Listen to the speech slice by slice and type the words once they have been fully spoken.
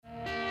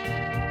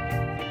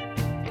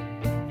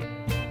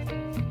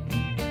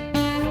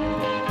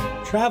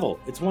Travel,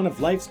 it's one of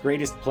life's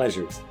greatest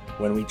pleasures.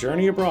 When we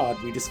journey abroad,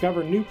 we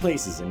discover new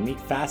places and meet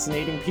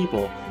fascinating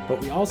people,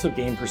 but we also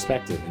gain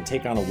perspective and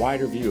take on a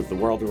wider view of the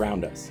world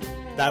around us.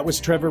 That was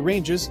Trevor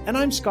Ranges, and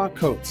I'm Scott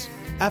Coates.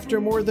 After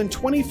more than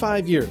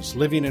 25 years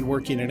living and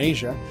working in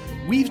Asia,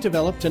 we've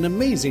developed an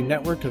amazing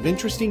network of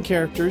interesting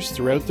characters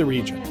throughout the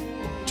region.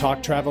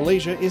 Talk Travel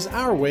Asia is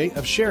our way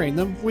of sharing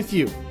them with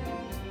you.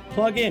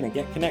 Plug in and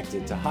get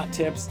connected to hot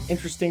tips,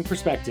 interesting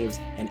perspectives,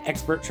 and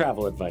expert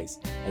travel advice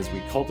as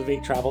we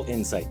cultivate travel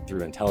insight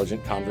through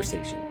intelligent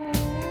conversation.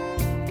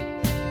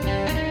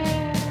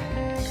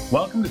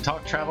 Welcome to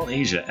Talk Travel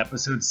Asia,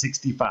 episode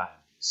 65,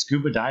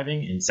 Scuba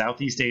Diving in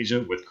Southeast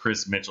Asia with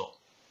Chris Mitchell.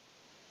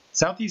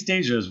 Southeast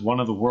Asia is one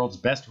of the world's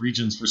best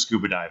regions for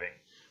scuba diving.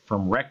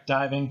 From wreck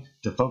diving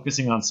to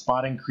focusing on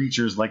spotting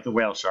creatures like the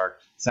whale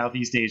shark,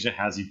 Southeast Asia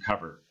has you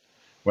covered.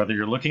 Whether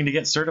you're looking to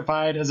get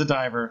certified as a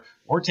diver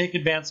or take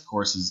advanced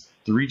courses,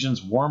 the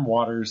region's warm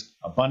waters,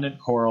 abundant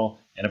coral,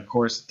 and of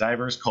course,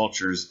 diverse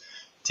cultures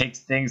takes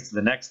things to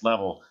the next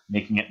level,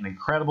 making it an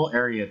incredible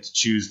area to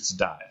choose to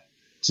dive.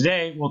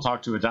 Today, we'll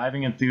talk to a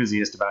diving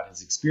enthusiast about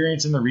his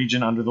experience in the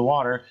region under the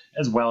water,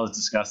 as well as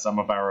discuss some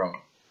of our own.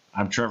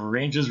 I'm Trevor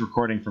Ranges,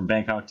 recording from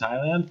Bangkok,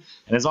 Thailand,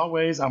 and as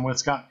always, I'm with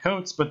Scott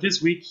Coates, but this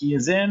week he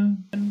is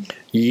in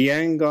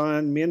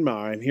Yangon,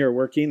 Myanmar. I'm here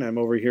working. I'm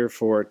over here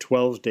for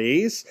 12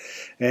 days,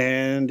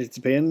 and it's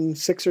been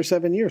 6 or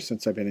 7 years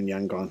since I've been in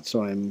Yangon,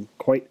 so I'm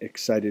quite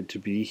excited to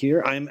be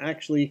here. I'm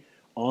actually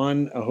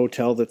on a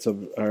hotel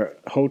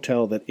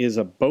that is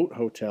a boat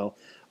hotel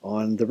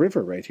on the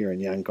river right here in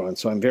Yangon,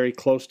 so I'm very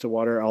close to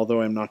water,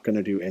 although I'm not going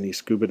to do any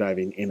scuba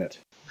diving in it.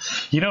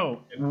 You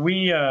know,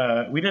 we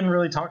didn't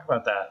really talk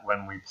about that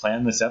when we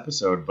planned this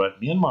episode,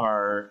 but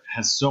Myanmar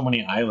has so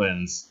many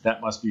islands.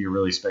 That must be a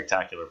really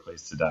spectacular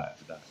place to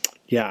dive.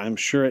 Yeah, I'm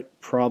sure it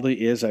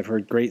probably is. I've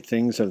heard great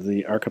things of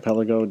the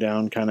archipelago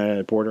down kind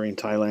of bordering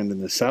Thailand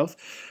in the south.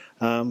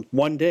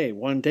 One day.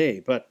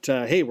 But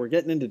hey, we're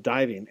getting into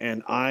diving,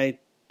 and I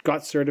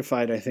got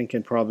certified, I think,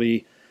 in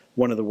probably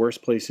one of the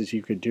worst places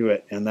you could do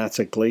it, and that's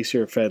a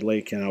glacier-fed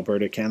lake in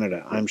Alberta,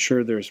 Canada. I'm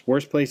sure there's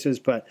worse places,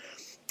 but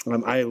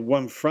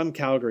I'm from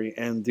Calgary,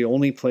 and the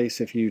only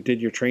place, if you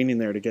did your training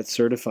there to get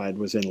certified,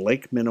 was in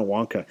Lake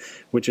Minnewanka,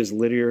 which is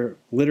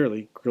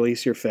literally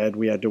glacier-fed.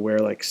 We had to wear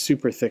like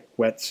super thick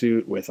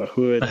wetsuit with a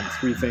hood and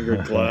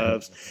three-fingered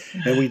gloves,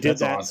 and we did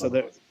that awesome. So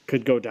that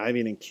could go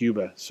diving in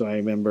Cuba. So I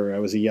remember I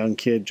was a young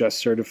kid, just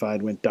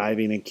certified, went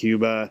diving in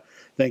Cuba,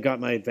 then got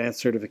my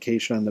advanced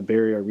certification on the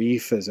Barrier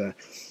Reef as a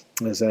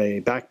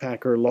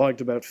backpacker,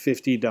 logged about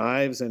 50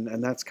 dives,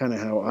 and that's kind of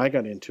how I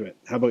got into it.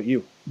 How about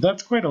you?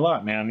 That's quite a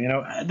lot, man. You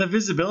know, the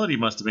visibility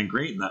must have been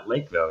great in that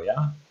lake, though,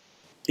 yeah?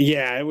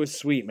 Yeah, it was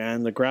sweet,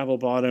 man. The gravel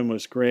bottom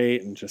was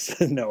great, and just,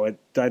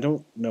 I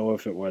don't know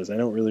if it was. I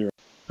don't really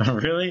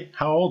remember. Really?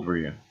 How old were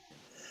you?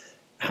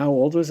 How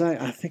old was I?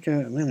 I think,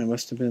 I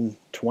must have been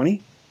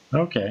 20.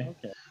 Okay.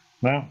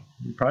 Well,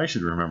 you probably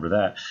should remember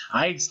that.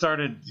 I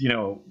started,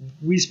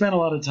 we spent a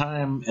lot of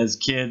time as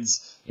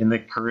kids in the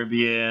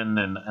Caribbean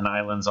and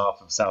islands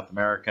off of South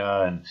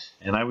America,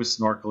 and I was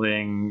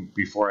snorkeling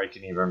before I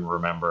can even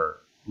remember,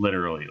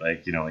 literally,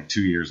 like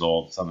 2 years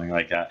old, something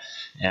like that.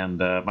 And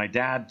my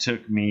dad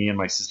took me and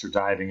my sister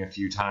diving a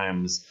few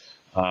times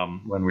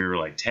when we were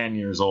like 10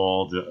 years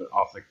old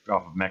off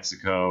of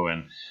Mexico,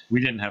 and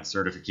we didn't have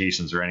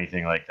certifications or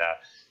anything like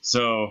that.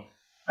 So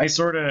I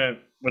sort of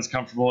was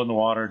comfortable in the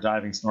water,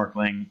 diving,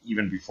 snorkeling,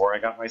 even before I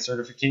got my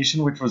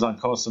certification, which was on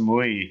Koh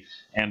Samui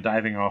and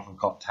diving off of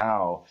Koh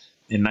Tao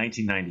in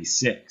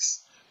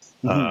 1996.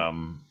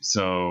 Mm-hmm.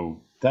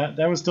 So that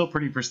was still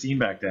pretty pristine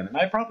back then. And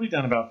I've probably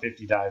done about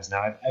 50 dives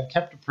now. I've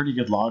kept a pretty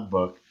good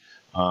logbook,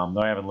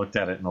 though I haven't looked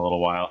at it in a little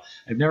while.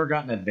 I've never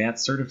gotten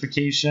advanced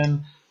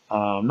certification.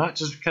 Not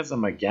just because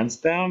I'm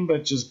against them,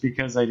 but just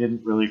because I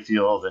didn't really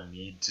feel the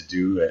need to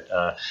do it.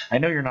 I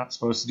know you're not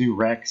supposed to do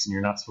wrecks and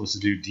you're not supposed to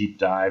do deep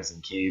dives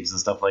and caves and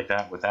stuff like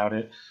that without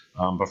it.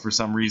 But for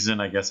some reason,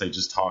 I guess I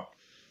just talked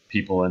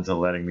people into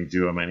letting me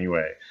do them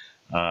anyway.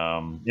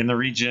 In the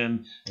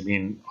region,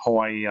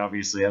 Hawaii,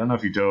 obviously, I don't know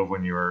if you dove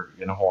when you were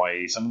in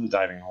Hawaii. Some of the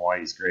diving in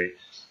Hawaii is great.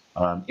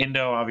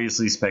 Indo,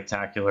 obviously,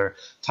 spectacular.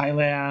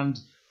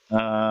 Thailand,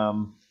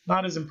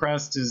 not as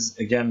impressed as,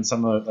 again,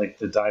 some of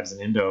the dives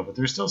in Indo, but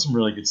there's still some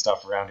really good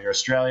stuff around here.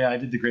 Australia, I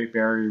did the Great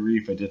Barrier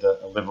Reef. I did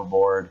a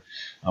liverboard.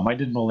 I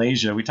did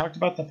Malaysia. We talked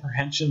about the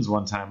Perhentians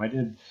one time. I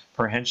did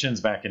Perhentians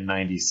back in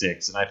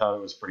 96, and I thought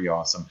it was pretty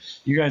awesome.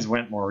 You guys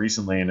went more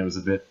recently, and it was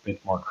a bit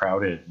more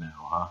crowded now,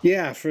 huh?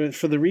 Yeah, for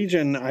the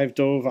region, I've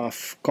dove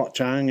off Koh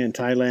Chang in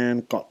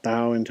Thailand, Koh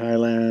Tao in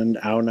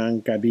Thailand, Ao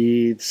Nang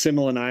Krabi,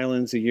 Similan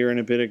Islands a year and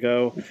a bit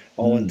ago,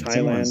 all in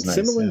Thailand.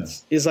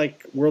 Similan is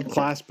like world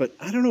class, but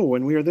I don't know,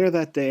 when we were there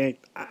that day,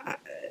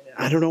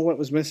 I don't know what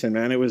was missing,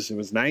 man. It was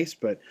nice,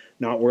 but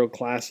not world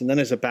class. And then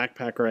as a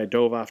backpacker, I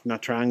dove off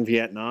Nha Trang,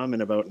 Vietnam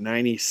in about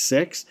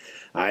 96.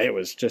 It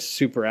was just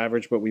super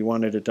average, but we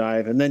wanted to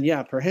dive. And then,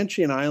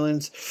 Perhentian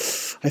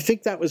Islands, I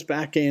think that was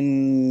back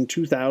in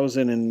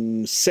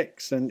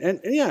 2006. And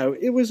yeah,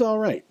 it was all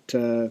right.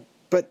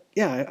 but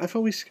yeah, I've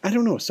always, I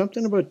don't know,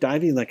 something about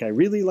diving, like I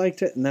really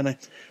liked it. And then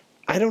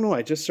I don't know,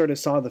 I just sort of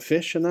saw the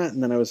fish and that.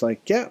 And then I was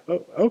like, yeah,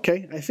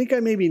 okay, I think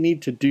I maybe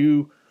need to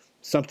do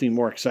something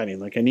more exciting.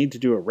 Like I need to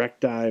do a wreck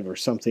dive or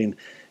something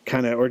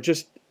kind of, or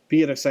just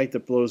be at a site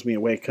that blows me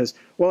away. Because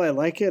while I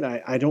like it,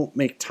 I don't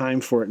make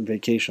time for it in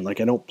vacation. Like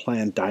I don't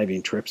plan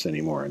diving trips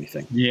anymore or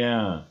anything.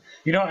 Yeah.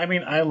 You know, I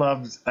mean, I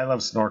love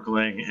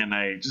snorkeling, and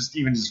I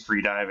even just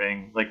free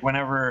diving. Like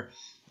whenever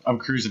I'm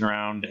cruising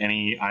around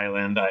any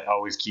island, I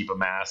always keep a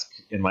mask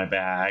in my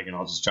bag, and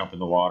I'll just jump in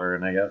the water,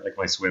 and I got like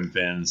my swim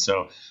fins.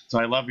 So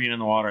I love being in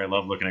the water. I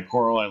love looking at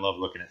coral. I love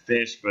looking at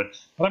fish. But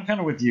I'm kind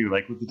of with you.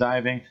 Like with the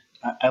diving,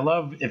 I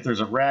love if there's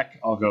a wreck,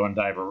 I'll go and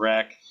dive a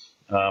wreck.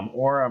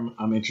 Or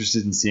I'm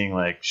interested in seeing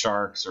like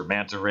sharks or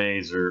manta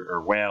rays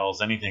or whales,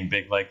 anything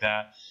big like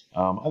that.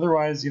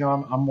 Otherwise,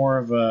 I'm more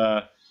of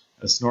a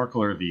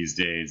snorkeler these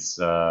days.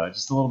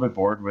 Just a little bit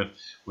bored with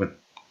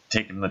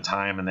taking the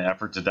time and the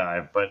effort to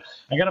dive. But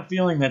I got a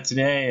feeling that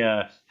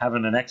today,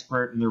 having an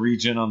expert in the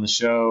region on the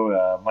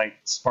show might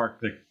spark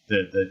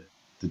the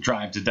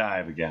drive to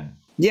dive again.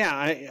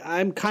 Yeah,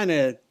 I'm kind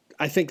of,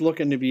 I think,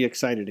 looking to be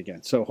excited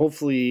again. So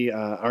hopefully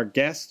our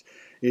guest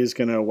is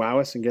going to wow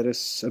us and get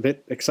us a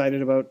bit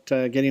excited about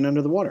getting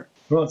under the water.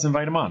 Well, let's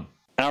invite him on.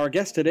 Our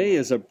guest today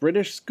is a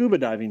British scuba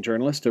diving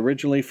journalist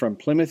originally from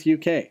Plymouth,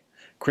 UK.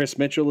 Chris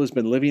Mitchell has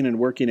been living and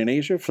working in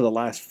Asia for the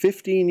last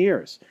 15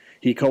 years.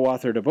 He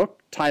co-authored a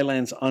book,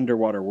 Thailand's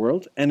Underwater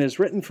World, and has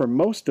written for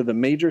most of the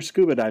major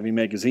scuba diving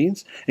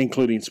magazines,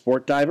 including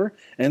Sport Diver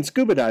and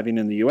Scuba Diving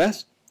in the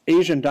US,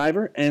 Asian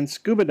Diver, and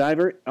Scuba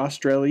Diver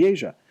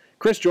Australasia.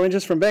 Chris joins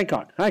us from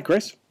Bangkok. Hi,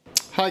 Chris.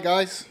 Hi,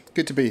 guys.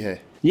 Good to be here.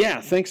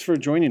 Yeah, thanks for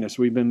joining us.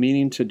 We've been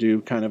meaning to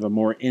do kind of a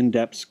more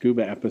in-depth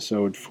scuba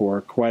episode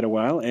for quite a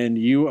while, and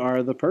you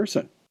are the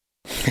person.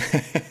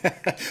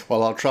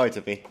 Well, I'll try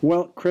to be.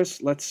 Well,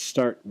 Chris, let's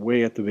start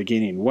way at the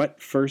beginning.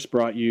 What first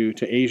brought you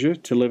to Asia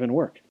to live and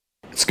work?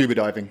 Scuba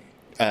diving.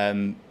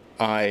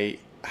 I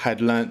had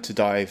learnt to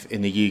dive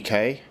in the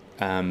UK,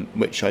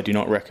 which I do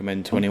not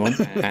recommend to anyone,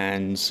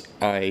 and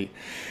I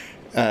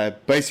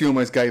basically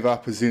almost gave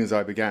up as soon as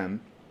I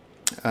began.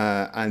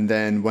 And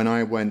then when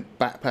I went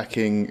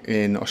backpacking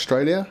in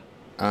Australia,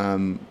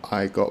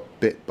 I got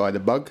bit by the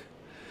bug.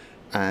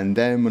 And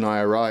then when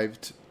I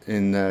arrived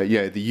in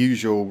the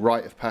usual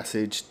rite of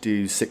passage,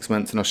 do 6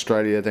 months in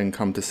Australia, then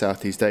come to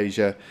Southeast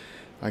Asia,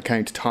 I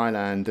came to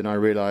Thailand and I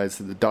realised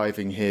that the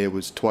diving here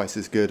was twice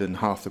as good and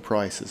half the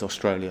price as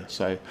Australia.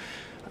 So,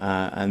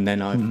 and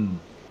then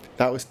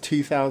that was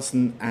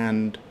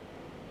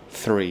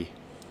 2003.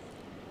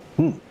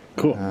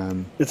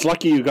 Cool. It's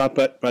lucky you got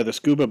bit by the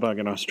scuba bug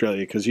in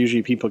Australia, because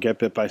usually people get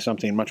bit by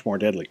something much more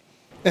deadly.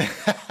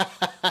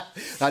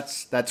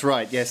 That's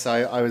right. Yes,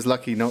 I was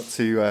lucky not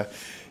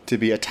to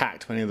be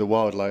attacked by any of the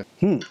wildlife.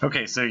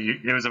 Okay, so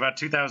it was about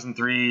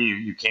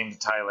 2003. You came to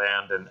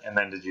Thailand, and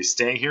then did you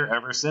stay here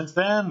ever since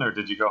then, or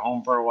did you go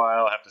home for a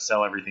while, have to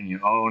sell everything you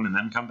own, and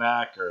then come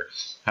back, or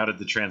how did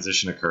the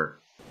transition occur?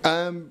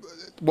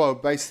 Well,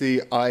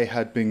 basically, I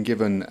had been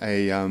given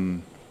a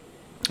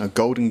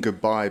golden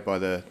goodbye by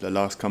the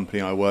last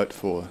company I worked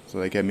for. So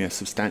they gave me a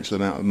substantial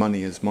amount of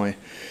money as my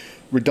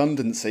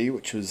redundancy,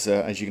 which was,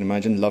 as you can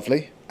imagine,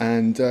 lovely.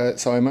 And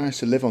so I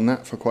managed to live on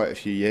that for quite a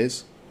few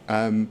years.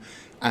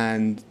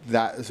 And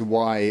that is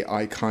why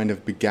I kind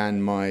of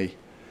began my,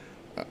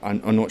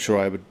 I'm not sure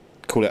I would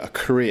call it a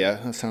career,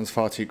 that sounds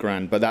far too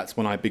grand, but that's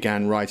when I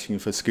began writing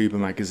for scuba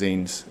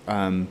magazines,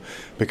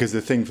 because the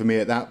thing for me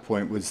at that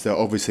point was that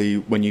obviously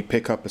when you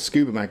pick up a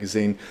scuba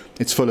magazine,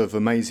 it's full of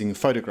amazing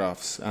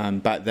photographs.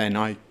 Back then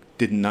I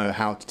didn't know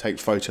how to take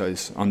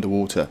photos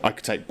underwater. I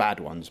could take bad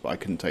ones, but I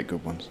couldn't take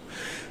good ones.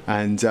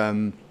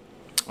 And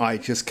I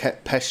just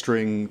kept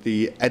pestering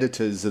the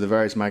editors of the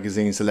various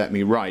magazines to let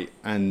me write,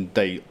 and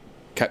they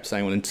kept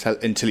saying, well,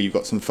 until you've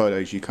got some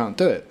photos, you can't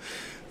do it.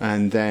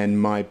 And then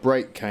my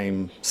break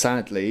came,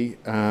 sadly,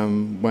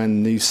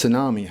 when the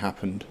tsunami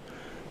happened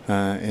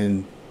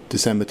in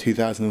December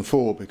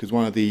 2004, because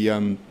one of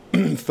the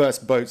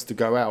first boats to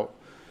go out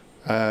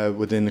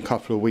within a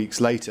couple of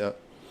weeks later,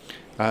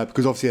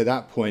 because obviously at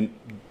that point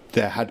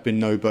there had been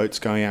no boats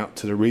going out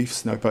to the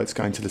reefs, no boats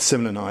going to the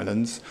Similan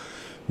Islands.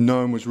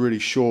 No one was really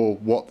sure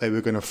what they were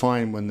going to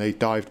find when they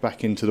dived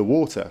back into the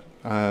water.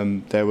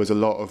 There was a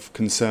lot of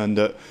concern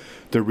that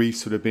the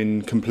reefs would have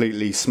been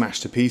completely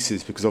smashed to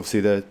pieces, because obviously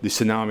the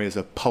tsunami is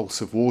a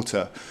pulse of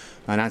water,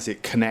 and as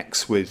it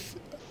connects with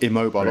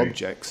immobile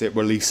objects, it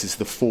releases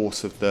the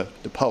force of the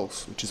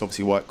pulse, which is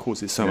obviously why it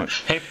causes so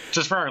much. Hey,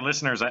 just for our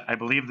listeners, I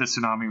believe the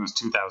tsunami was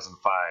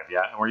 2005,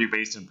 yeah? And were you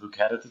based in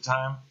Phuket at the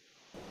time?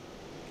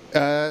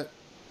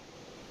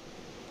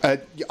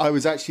 I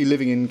was actually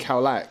living in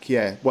Khao Lak,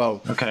 yeah.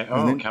 Well, okay.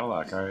 Oh, Khao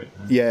Lak, all right.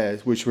 Yeah,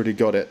 which really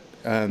got it.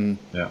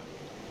 Yeah.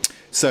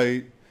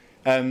 So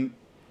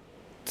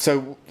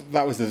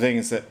that was the thing,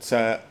 is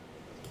that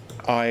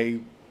I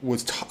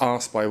was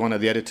asked by one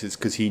of the editors,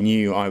 because he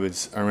knew I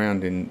was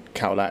around in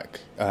Khao Lak.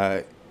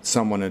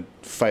 Someone had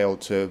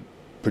failed to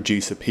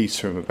produce a piece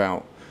for him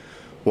about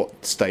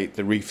what state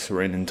the reefs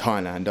were in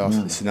Thailand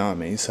after the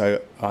tsunami.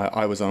 So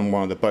I was on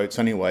one of the boats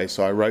anyway,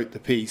 so I wrote the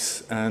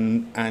piece,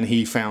 and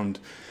he found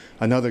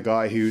another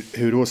guy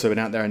who'd also been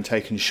out there and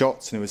taken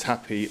shots, and he was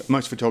happy.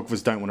 Most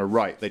photographers don't want to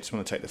write, they just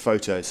want to take the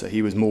photos, so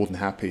he was more than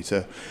happy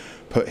to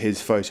put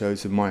his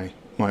photos of my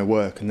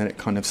work, and then it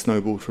kind of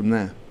snowballed from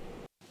there.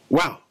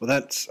 Wow. Well,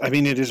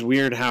 it is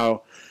weird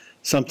how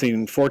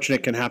something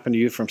fortunate can happen to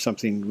you from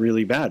something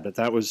really bad, but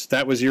that was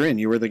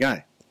you were the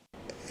guy.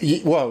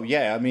 Well,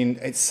 yeah, I mean,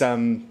 it's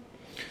one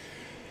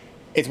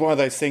of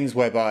those things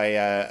whereby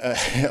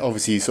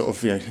obviously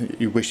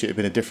you wish it had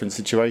been a different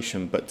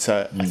situation, but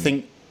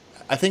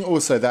I think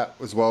also that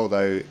as well,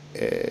 though,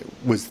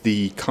 was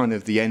the kind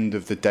of the end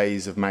of the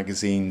days of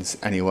magazines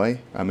anyway.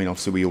 I mean,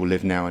 obviously we all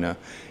live now in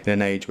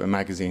an age where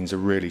magazines are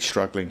really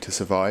struggling to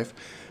survive,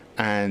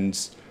 and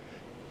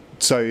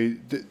so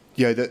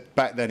that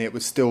back then it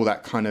was still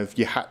that kind of,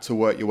 you had to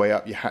work your way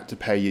up, you had to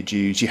pay your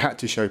dues, you had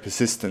to show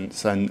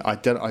persistence, and I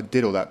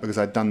did all that because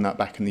I'd done that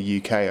back in the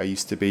UK. I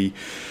used to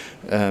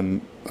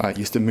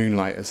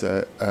moonlight as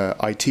a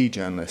IT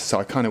journalist, so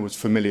I kind of was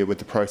familiar with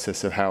the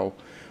process of how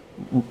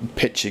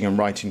pitching and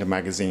writing to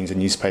magazines and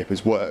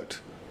newspapers worked.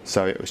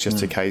 So it was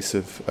just a case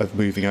of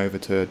moving over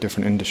to a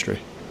different industry.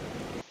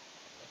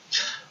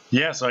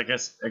 Yeah, so I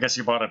guess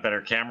you bought a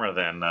better camera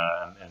then,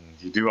 and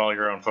you do all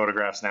your own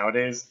photographs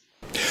nowadays.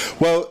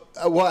 Well,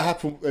 what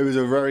happened, it was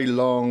a very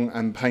long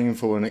and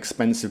painful and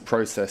expensive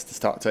process to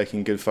start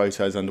taking good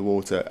photos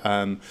underwater,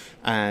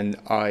 and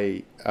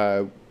I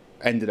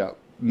ended up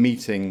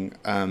meeting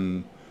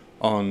on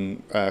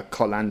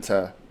Koh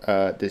Lanta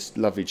this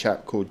lovely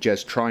chap called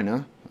Jez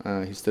Triner.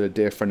 He's still a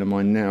dear friend of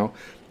mine now,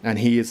 and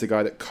he is the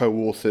guy that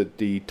co-authored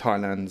the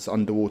Thailand's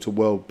Underwater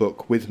World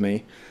book with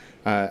me.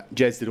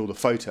 Jez did all the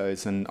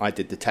photos and I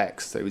did the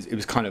text. So it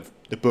was kind of,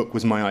 the book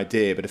was my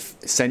idea, but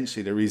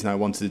essentially the reason I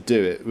wanted to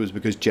do it was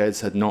because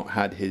Jez had not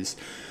had his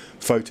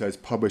photos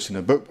published in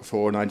a book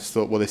before, and I just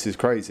thought, well, this is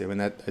crazy. I mean,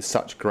 they're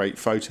such great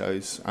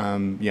photos.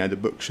 The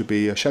book should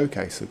be a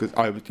showcase, because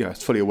I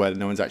was fully aware that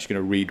no one's actually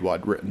going to read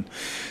what I'd written.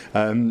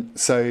 And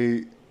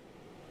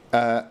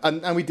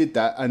we did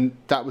that, and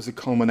that was a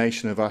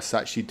culmination of us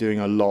actually doing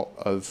a lot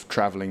of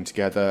traveling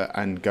together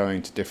and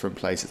going to different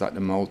places like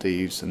the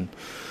Maldives and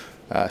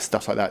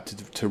stuff like that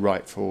to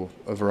write for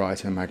a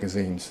variety of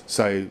magazines.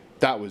 So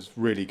that was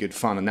really good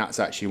fun, and that's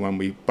actually when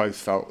we both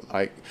felt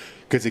like,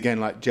 because again,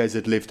 like Jez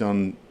had lived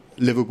on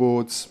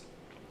liveaboards,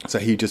 so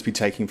he'd just be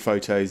taking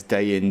photos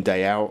day in,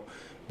 day out,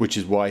 which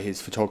is why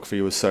his photography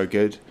was so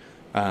good,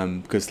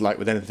 because like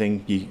with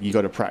anything, you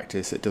got to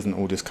practice. It doesn't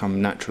all just come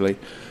naturally.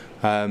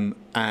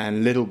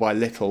 And little by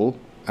little,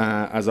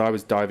 as I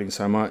was diving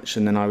so much,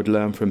 and then I would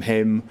learn from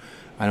him,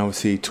 and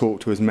obviously talk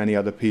to as many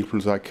other people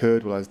as I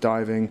could while I was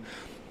diving.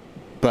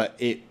 But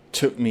it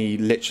took me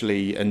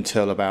literally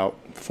until about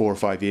 4 or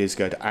 5 years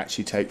ago to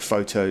actually take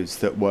photos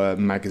that were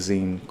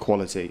magazine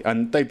quality,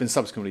 and they've been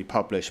subsequently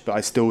published. But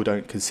I still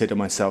don't consider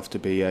myself to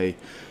be a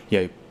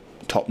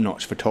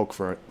top-notch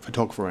photographer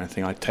or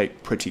anything. I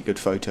take pretty good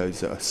photos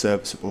that are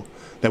serviceable.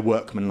 They're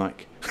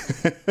workmanlike.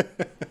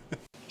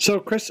 So,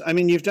 Chris, I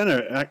mean, you've done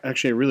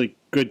actually a really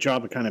good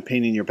job of kind of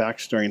painting your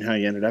backstory and how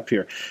you ended up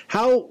here.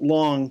 How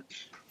long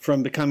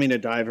from becoming a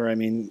diver, I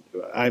mean,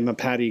 I'm a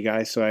PADI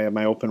guy, so I have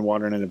my open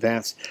water and an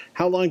advanced.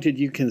 How long did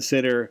you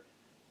consider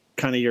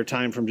kind of your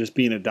time from just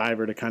being a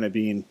diver to kind of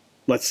being,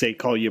 let's say,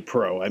 call you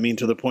pro? I mean,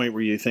 to the point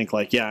where you think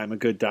like, yeah, I'm a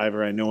good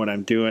diver, I know what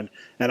I'm doing,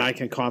 and I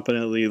can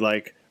competently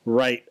like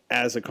write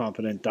as a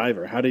competent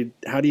diver. How do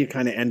you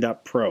kind of end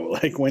up pro?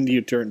 Like, when do you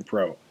turn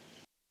pro?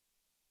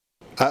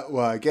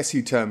 Well, I guess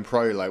you turn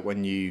pro like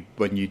when you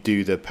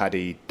do the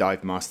PADI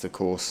Dive Master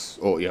course,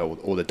 or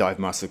the Dive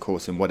Master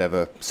course in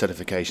whatever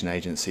certification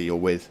agency you're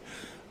with.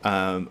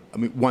 I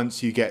mean,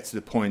 once you get to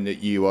the point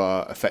that you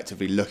are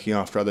effectively looking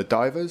after other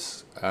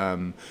divers,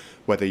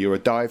 whether you're a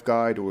dive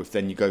guide or if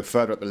then you go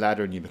further up the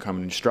ladder and you become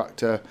an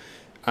instructor,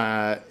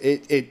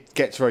 it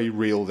gets very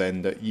real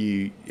then that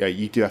you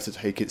do have to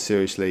take it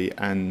seriously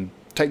and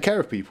take care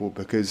of people,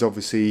 because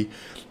obviously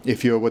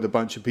if you're with a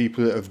bunch of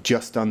people that have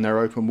just done their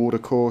open water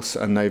course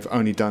and they've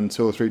only done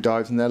 2 or 3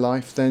 dives in their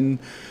life, then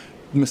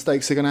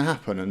mistakes are going to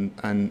happen,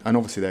 and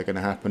obviously they're going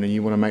to happen, and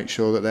you want to make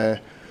sure that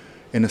they're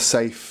in a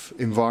safe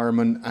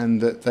environment and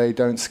that they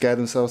don't scare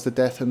themselves to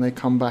death and they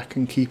come back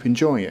and keep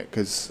enjoying it,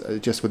 because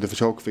just with the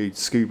photography,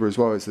 scuba as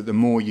well, is that the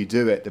more you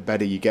do it, the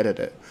better you get at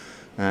it.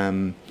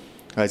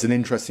 There's an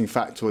interesting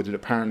factoid that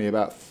apparently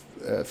about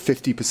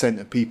 50%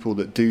 of people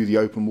that do the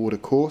open water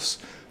course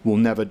will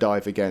never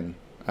dive again.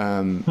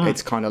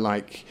 It's kind of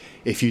like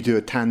if you do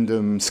a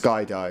tandem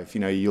skydive,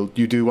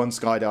 you do one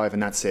skydive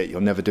and that's it.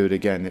 You'll never do it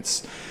again.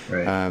 It's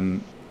right.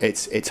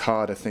 It's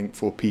hard, I think,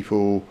 for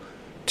people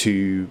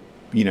to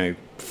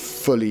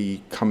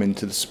fully come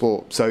into the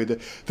sport. So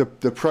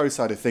the pro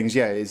side of things,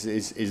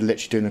 is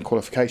literally doing a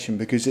qualification,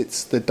 because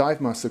it's the Dive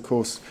Master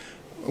course.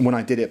 When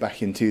I did it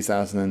back in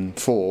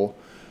 2004,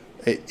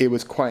 it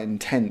was quite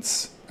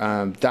intense.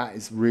 That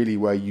is really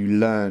where you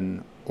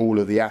learn all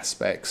of the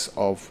aspects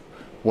of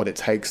what it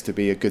takes to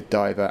be a good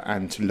diver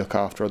and to look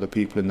after other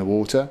people in the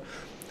water.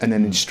 And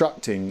then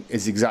instructing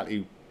is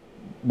exactly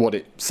what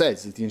it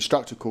says. The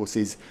instructor course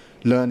is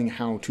learning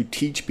how to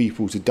teach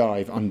people to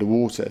dive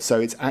underwater. So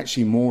it's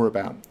actually more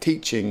about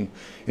teaching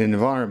in an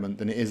environment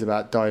than it is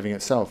about diving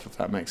itself, if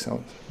that makes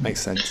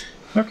sense.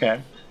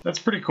 Okay. That's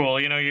pretty cool.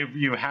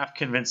 You have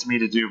convinced me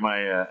to do my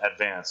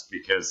advanced,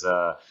 because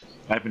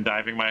I've been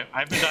diving my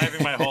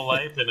whole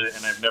life, and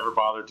I've never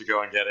bothered to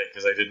go and get it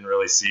because I didn't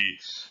really see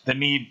the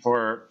need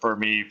for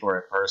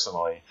it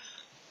personally.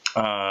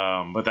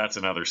 But that's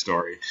another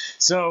story.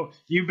 So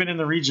you've been in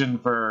the region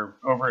for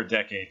over a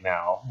decade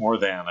now, more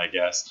than, I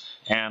guess.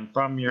 And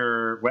from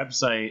your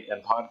website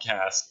and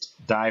podcast,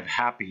 Dive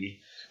Happy,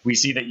 we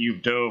see that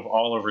you've dove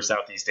all over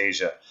Southeast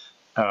Asia.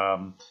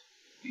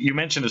 You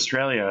mentioned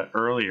Australia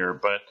earlier,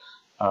 but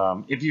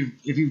if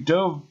you've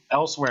dove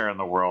elsewhere in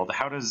the world,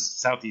 how does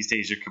Southeast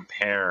Asia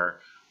compare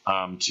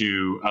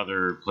to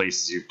other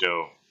places you've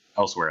dove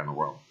elsewhere in the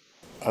world?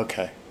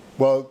 Okay.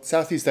 Well,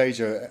 Southeast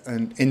Asia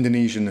and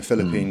Indonesia and the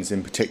Philippines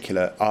in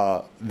particular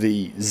are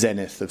the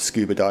zenith of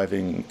scuba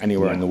diving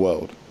anywhere in the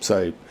world.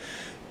 So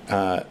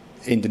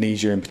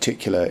Indonesia in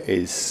particular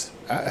has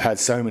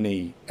so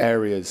many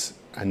areas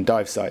and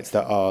dive sites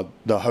that are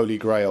the holy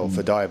grail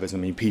for divers. I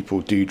mean,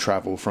 people do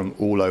travel from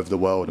all over the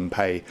world and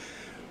pay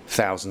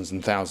thousands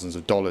and thousands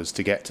of dollars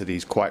to get to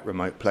these quite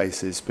remote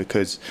places,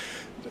 because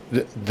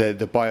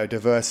the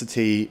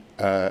biodiversity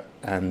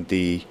and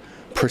the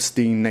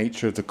pristine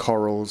nature of the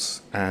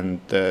corals and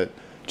the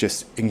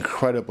just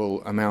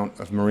incredible amount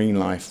of marine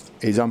life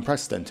is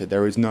unprecedented.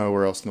 There is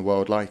nowhere else in the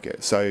world like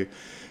it. So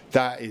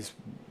that is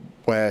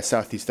where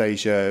Southeast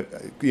Asia,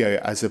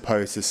 as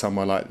opposed to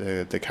somewhere like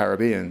the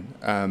Caribbean,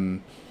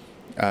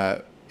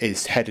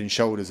 is head and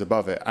shoulders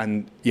above it.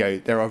 And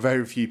there are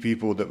very few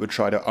people that would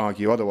try to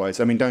argue otherwise.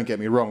 I mean, don't get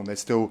me wrong, there's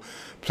still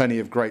plenty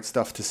of great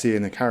stuff to see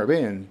in the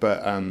Caribbean,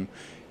 but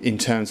in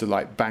terms of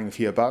like bang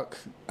for your buck,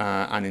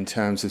 and in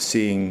terms of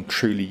seeing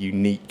truly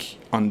unique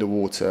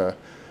underwater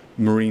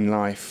marine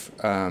life,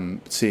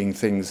 seeing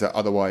things that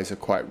otherwise are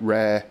quite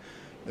rare,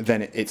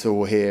 then it's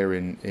all here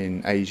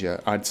in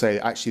Asia. I'd say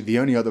actually the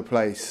only other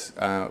place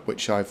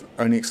which I've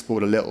only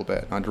explored a little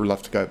bit, and I'd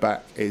love to go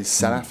back, is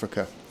South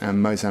Africa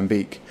and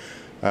Mozambique.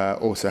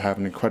 Also have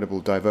an incredible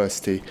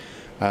diversity.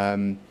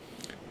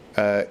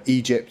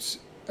 Egypt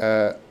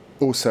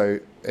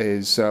also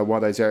is one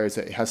of those areas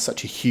that it has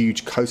such a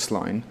huge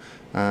coastline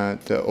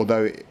that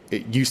although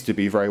it used to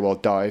be very well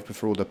dived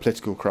before all the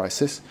political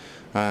crisis,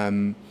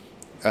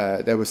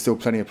 there were still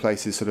plenty of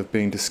places sort of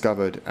being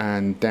discovered,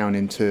 and down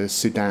into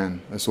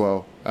Sudan as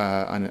well.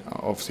 And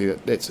obviously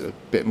it's a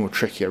bit more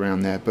tricky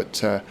around there. But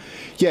so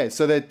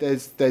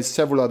there's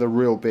several other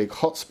real big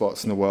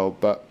hotspots in the world.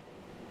 But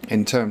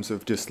in terms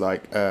of just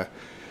like an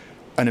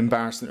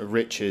embarrassment of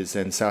riches,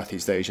 then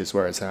Southeast Asia is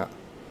where it's at.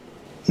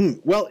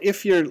 Well,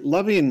 if you're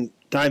loving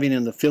diving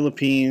in the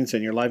Philippines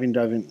and you're loving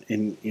diving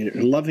in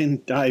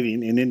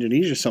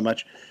Indonesia so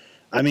much,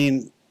 I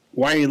mean,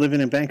 why are you living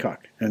in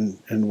Bangkok? And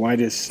why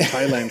does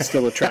Thailand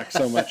still attract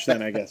so much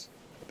then, I guess?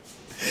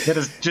 Yeah,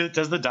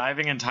 does the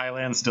diving in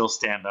Thailand still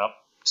stand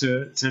up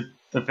to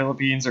the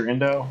Philippines or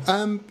Indo?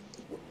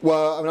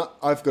 Well, I mean,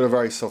 I've got a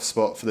very soft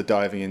spot for the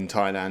diving in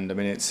Thailand. I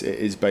mean, it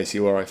is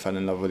basically where I fell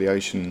in love with the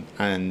ocean.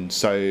 And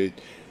so,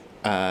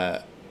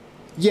 I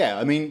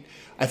mean,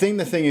 I think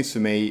the thing is for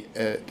me,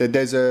 that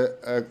there's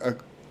a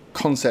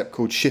concept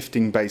called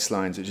shifting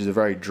baselines, which is a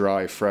very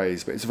dry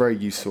phrase, but it's very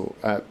useful.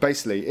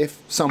 Basically,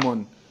 if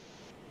someone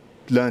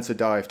learns to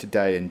dive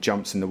today and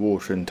jumps in the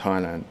water in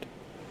Thailand,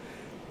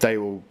 they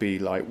will be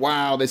like,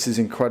 wow, this is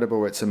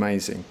incredible, it's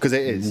amazing. Because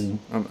it is.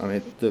 Mm-hmm. I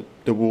mean,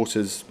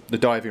 the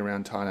diving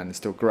around Thailand is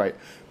still great.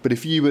 But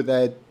if you were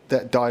there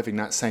diving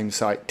that same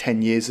site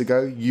 10 years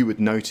ago, you would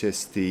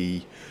notice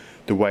the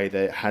way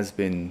that it has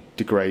been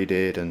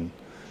degraded, and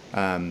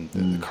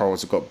the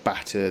corals have got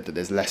battered, that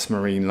there's less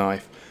marine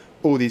life,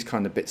 all these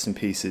kind of bits and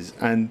pieces.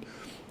 And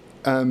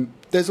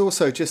there's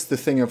also just the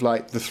thing of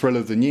like the thrill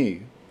of the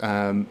new.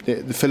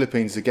 The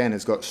Philippines, again,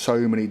 has got so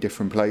many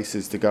different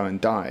places to go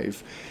and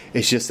dive.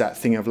 It's just that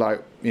thing of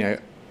like,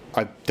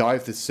 I've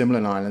dived the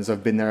Similan Islands.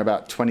 I've been there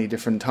about 20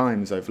 different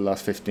times over the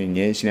last 15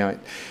 years.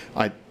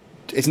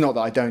 It's not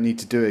that I don't need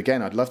to do it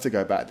again. I'd love to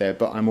go back there,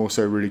 but I'm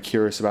also really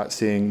curious about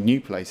seeing new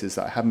places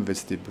that I haven't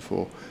visited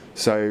before.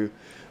 So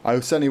I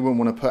certainly wouldn't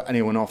want to put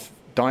anyone off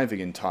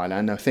diving in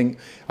Thailand. I think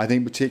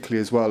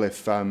particularly as well,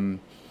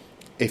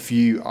 if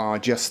you are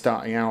just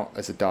starting out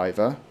as a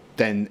diver,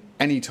 then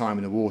any time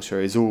in the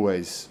water is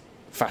always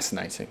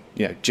fascinating.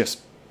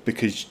 Just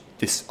because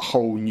this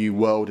whole new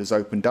world has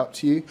opened up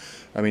to you.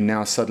 I mean,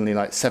 now suddenly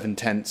like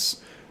 7/10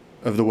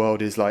 of the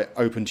world is like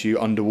open to you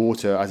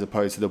underwater, as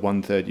opposed to the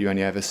 1/3 you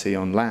only ever see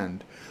on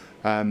land.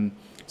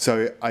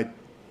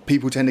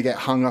 People tend to get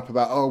hung up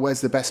about,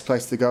 where's the best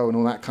place to go and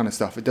all that kind of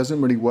stuff. It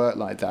doesn't really work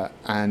like that.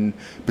 And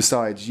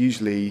besides,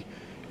 usually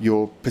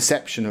your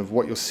perception of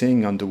what you're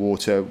seeing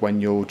underwater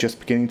when you're just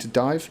beginning to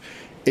dive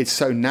it's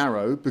so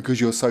narrow because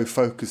you're so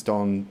focused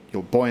on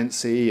your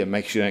buoyancy and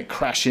making sure you don't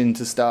crash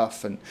into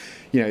stuff, and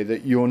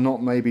that you're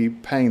not maybe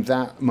paying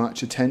that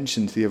much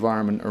attention to the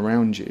environment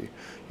around you.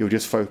 You're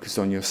just focused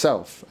on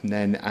yourself, and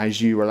then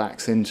as you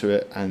relax into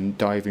it and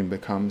diving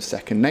becomes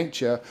second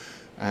nature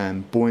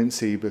and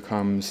buoyancy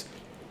becomes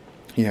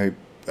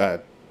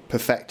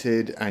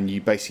perfected, and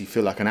you basically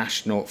feel like an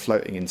astronaut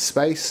floating in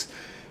space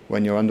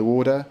when you're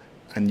underwater,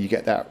 and you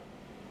get that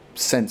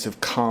sense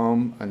of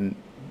calm and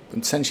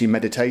essentially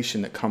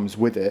meditation that comes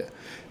with it,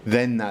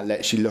 then that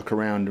lets you look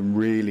around and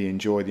really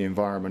enjoy the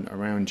environment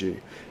around you.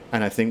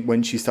 And I think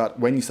when you start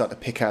to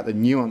pick out the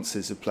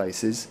nuances of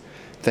places,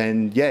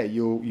 then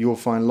you'll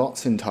find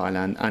lots in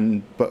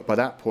Thailand, but by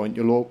that point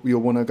you'll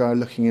want to go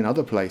looking in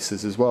other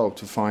places as well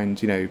to find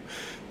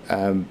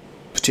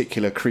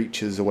particular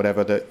creatures or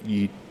whatever that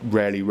you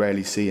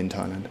rarely see in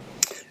Thailand.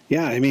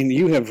 Yeah, I mean,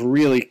 you have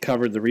really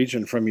covered the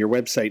region from your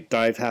website,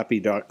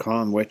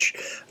 divehappy.com, which,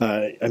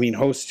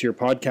 hosts your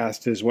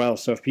podcast as well.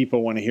 So if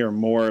people want to hear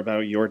more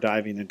about your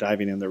diving and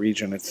diving in the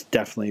region, it's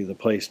definitely the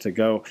place to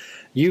go.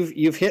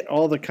 You've hit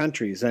all the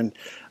countries. And,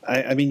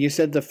 you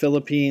said the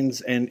Philippines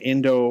and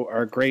Indo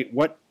are great.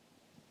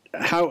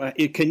 How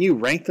can you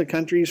rank the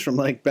countries from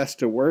like best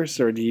to worst,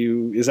 or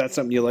is that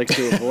something you like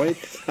to avoid?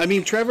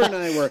 Trevor and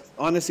I were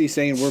honestly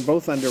saying we're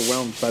both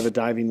underwhelmed by the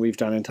diving we've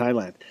done in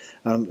Thailand.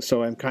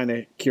 So I'm kind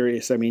of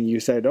curious. You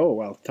said, oh,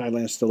 well,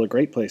 Thailand's still a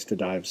great place to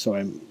dive. So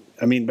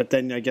but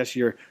then I guess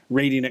you're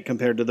rating it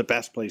compared to the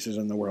best places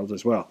in the world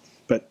as well.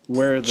 But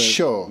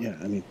sure.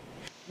 Yeah,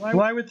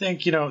 Well, I would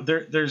think,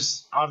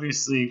 there's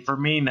obviously, for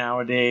me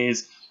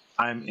nowadays,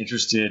 I'm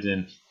interested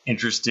in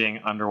interesting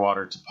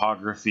underwater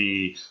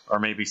topography, or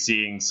maybe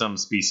seeing some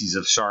species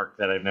of shark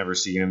that I've never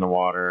seen in the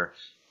water.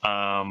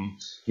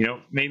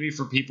 Maybe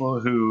for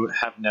people who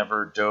have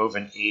never dove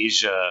in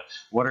Asia,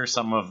 what are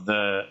some of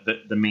the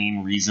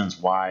main reasons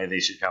why they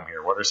should come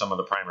here? What are some of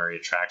the primary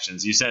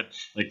attractions? You said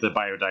like the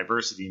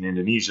biodiversity in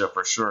Indonesia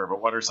for sure,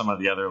 but what are some of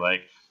the other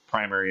like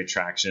primary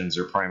attractions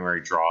or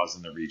primary draws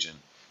in the region?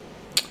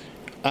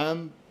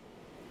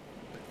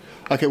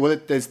 Okay, well,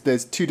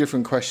 there's two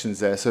different questions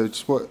there. So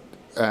just what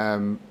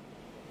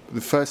the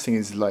first thing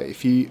is, like,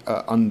 if you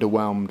are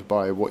underwhelmed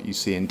by what you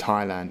see in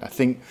Thailand, I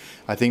think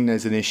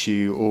there's an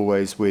issue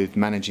always with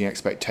managing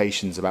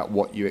expectations about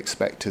what you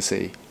expect to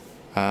see.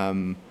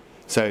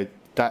 So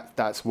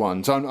that's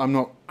one. So I'm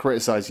not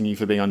criticizing you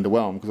for being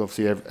underwhelmed, because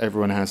obviously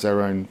everyone has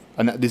their own.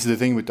 And this is the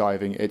thing with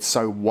diving; it's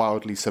so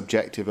wildly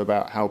subjective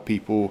about how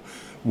people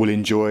will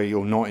enjoy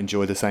or not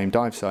enjoy the same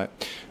dive site.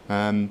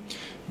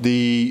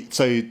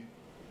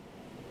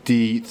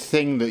 The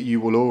thing that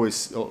you will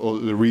always, or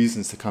the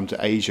reasons to come to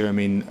Asia,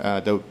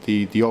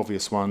 the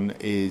obvious one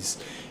is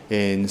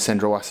in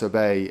Cendrawasih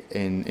Bay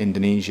in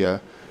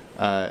Indonesia,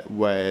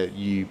 where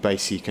you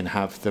basically can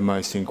have the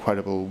most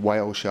incredible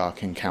whale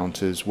shark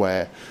encounters,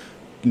 where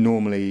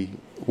normally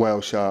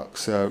whale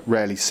sharks are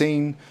rarely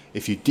seen.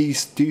 If you do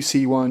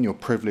see one, you're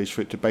privileged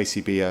for it to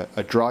basically be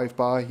a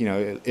drive-by.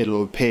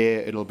 It'll appear,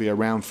 it'll be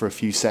around for a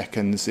few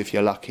seconds if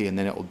you're lucky, and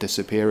then it'll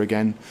disappear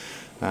again.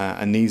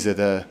 And these are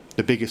the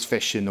biggest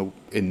fish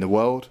in the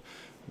world.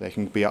 They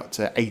can be up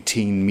to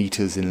 18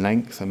 meters in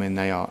length.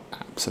 They are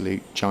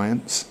absolute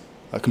giants.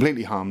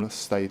 Completely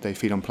harmless. They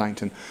feed on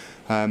plankton.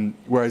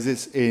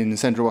 Whereas in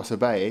Cendrawasih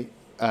Bay,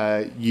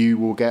 you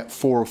will get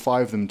 4 or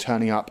 5 of them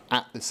turning up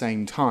at the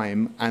same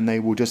time, and they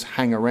will just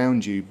hang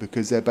around you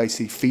because they're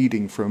basically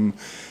feeding from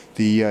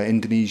the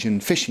Indonesian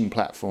fishing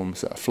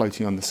platforms that are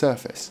floating on the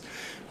surface.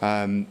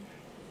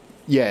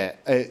 It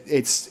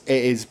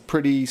is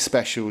pretty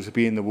special to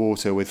be in the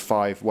water with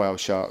 5 whale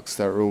sharks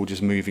that are all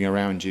just moving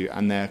around you,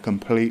 and they're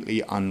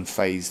completely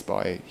unfazed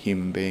by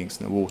human beings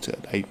in the water.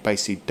 They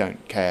basically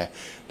don't care.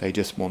 They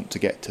just want to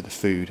get to the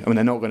food.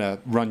 They're not going to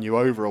run you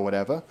over or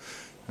whatever,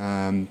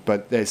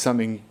 but there's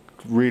something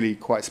really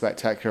quite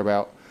spectacular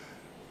about.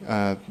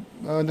 I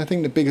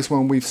think the biggest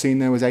one we've seen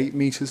there was 8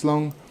 meters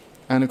long,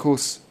 and of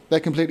course they're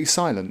completely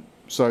silent.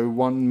 So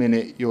 1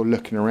 minute you're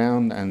looking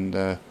around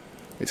and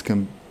it's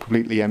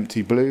completely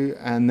empty blue,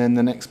 and then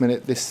the next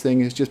minute this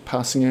thing is just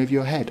passing over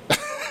your head.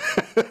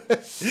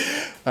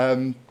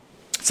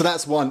 So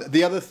that's one.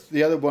 The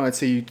other one I'd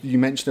say you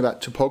mentioned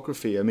about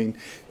topography.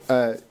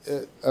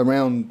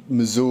 Around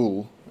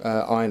Mosul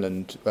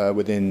Island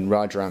within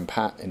Raja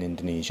Ampat in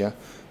Indonesia,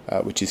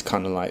 which is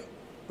kind of like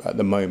at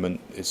the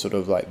moment is sort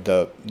of like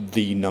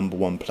the number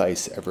one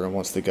place everyone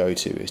wants to go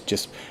to. It's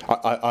just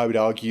I would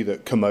argue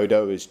that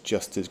Komodo is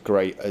just as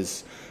great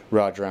as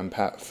Raja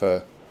Ampat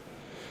for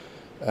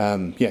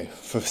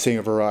seeing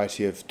a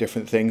variety of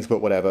different things, but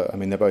whatever.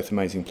 They're both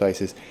amazing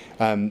places.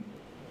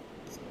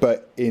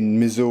 But in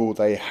Mosul,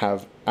 they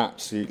have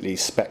absolutely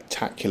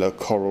spectacular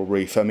coral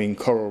reef.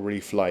 Coral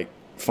reef like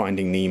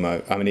Finding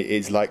Nemo. It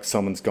is like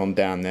someone's gone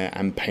down there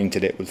and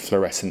painted it with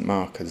fluorescent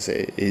markers.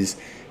 It is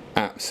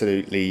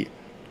absolutely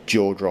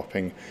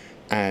jaw-dropping.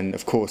 And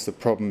of course, the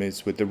problem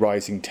is with the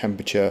rising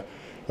temperature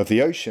of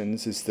the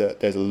oceans is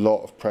that there's a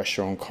lot of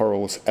pressure on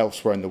corals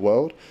elsewhere in the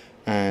world.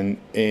 And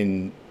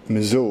in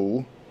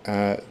Mosul,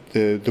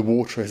 the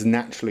water has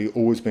naturally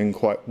always been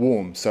quite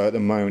warm, so at the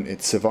moment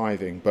it's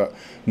surviving, but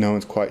no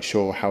one's quite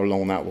sure how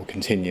long that will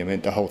continue. I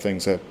mean, the whole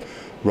thing's a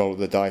roll of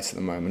the dice at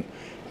the moment.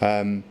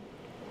 In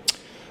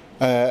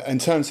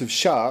terms of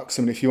sharks,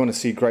 I mean, if you want to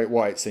see great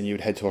whites, then you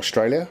would head to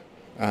Australia,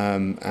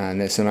 and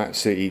there's some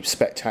absolutely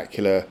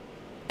spectacular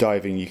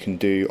diving you can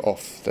do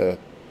off the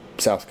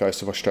south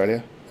coast of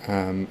Australia,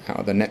 out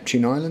of the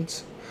Neptune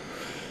Islands.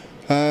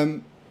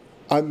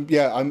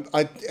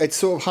 It's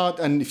sort of hard,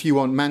 and if you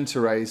want manta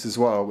rays as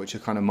well, which are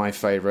kind of my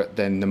favourite,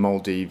 then the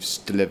Maldives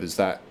delivers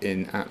that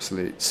in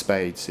absolute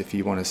spades. If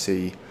you want to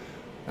see,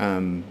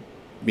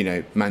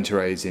 manta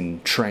rays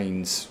in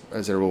trains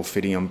as they're all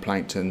feeding on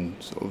plankton,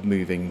 sort of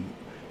moving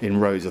in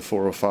rows of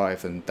 4 or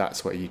 5, and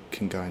that's where you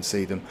can go and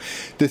see them.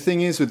 The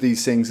thing is with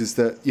these things is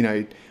that,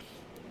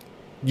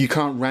 you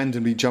can't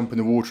randomly jump in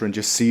the water and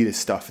just see this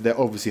stuff. There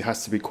obviously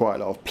has to be quite a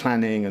lot of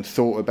planning and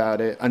thought about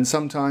it, and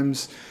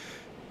sometimes...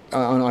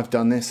 and I've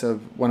done this. I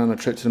went on a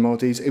trip to the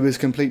Maldives. It was a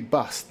complete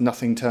bust.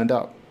 Nothing turned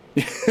up.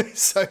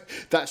 So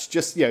that's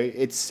just,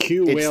 it's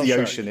the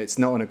ocean. It's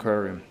not an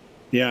aquarium.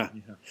 Yeah.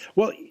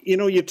 Well,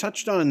 you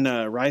touched on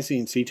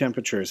rising sea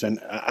temperatures,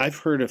 and I've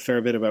heard a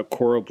fair bit about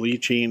coral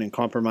bleaching and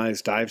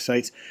compromised dive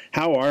sites.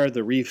 How are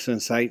the reefs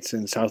and sites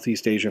in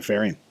Southeast Asia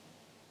faring?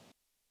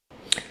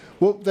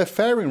 Well, they're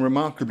faring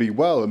remarkably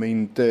well. I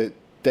mean,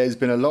 there's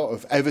been a lot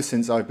of, ever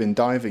since I've been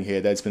diving here,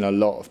 there's been a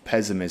lot of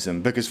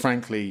pessimism because,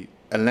 frankly,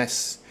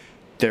 unless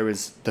there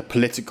is the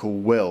political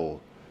will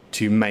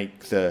to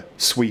make the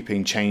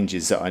sweeping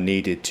changes that are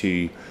needed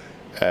to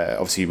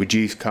obviously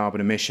reduce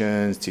carbon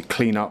emissions, to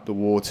clean up the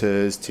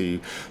waters, to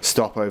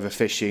stop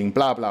overfishing,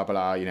 blah, blah,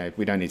 blah.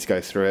 We don't need to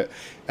go through it.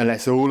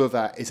 Unless all of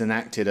that is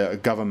enacted at a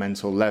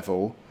governmental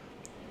level,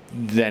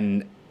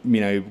 then,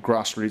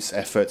 grassroots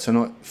efforts are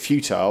not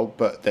futile,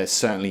 but they're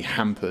certainly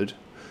hampered.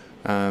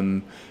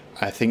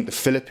 I think the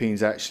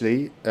Philippines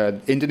actually,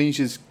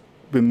 Indonesia's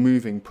been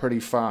moving pretty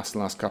fast in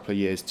the last couple of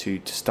years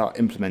to start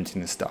implementing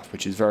this stuff,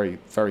 which is very,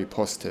 very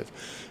positive,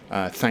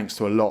 thanks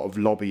to a lot of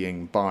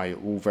lobbying by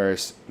all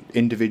various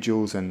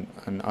individuals and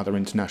other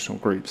international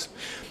groups.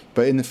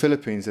 But in the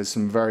Philippines, there's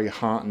some very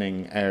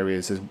heartening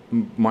areas.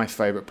 My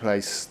favourite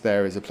place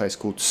there is a place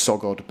called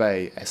Sogod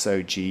Bay,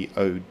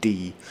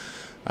 Sogod,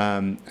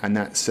 and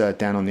that's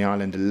down on the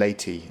island of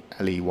Leyte,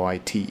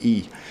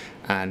 Leyte,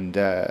 and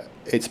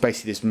it's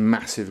basically this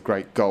massive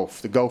great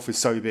gulf. The gulf is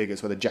so big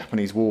it's where the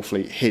Japanese war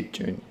fleet hid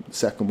during the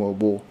Second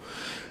World War,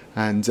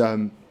 and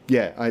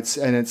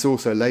it's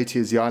also Leyte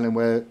is the island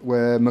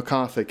where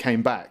MacArthur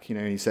came back.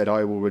 He said,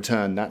 "I will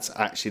return." That's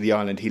actually the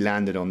island he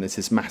landed on. There's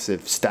this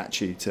massive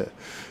statue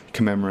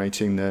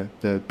commemorating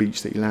the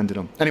beach that he landed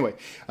on. Anyway,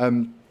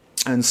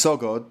 and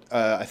Sogod,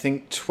 I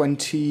think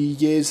 20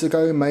 years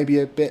ago, maybe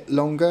a bit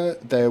longer,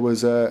 there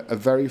was a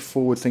very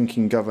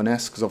forward-thinking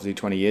governess, because obviously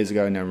 20 years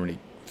ago no one really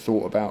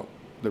thought about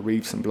the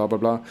reefs and blah blah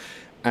blah,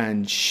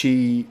 and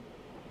she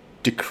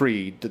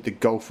decreed that the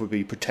Gulf would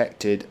be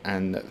protected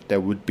and that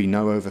there would be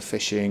no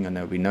overfishing and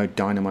there would be no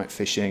dynamite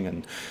fishing,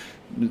 and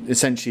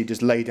essentially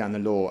just lay down the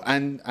law,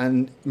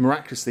 and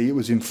miraculously it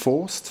was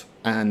enforced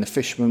and the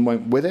fishermen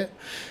went with it,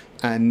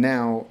 and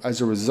now as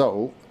a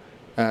result,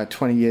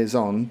 20 years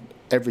on,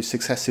 every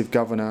successive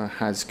governor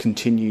has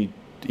continued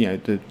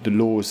the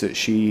laws that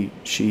she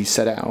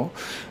set out,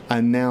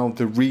 and now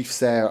the reefs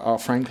there are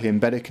frankly in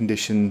better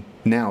condition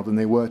now than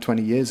they were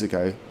 20 years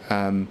ago.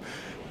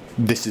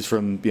 This is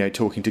from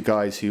talking to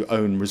guys who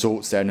own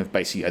resorts there and have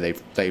basically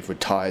they've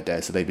retired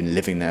there, so they've been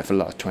living there for the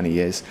last 20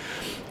 years.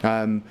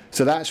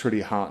 So that's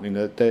really heartening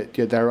that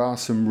there are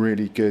some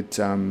really good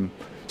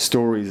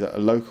stories at a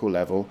local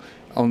level.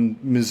 On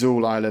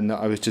Mosul Island that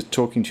I was just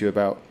talking to you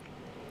about,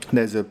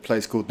 there's a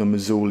place called the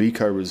Mosul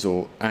Eco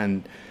Resort,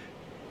 and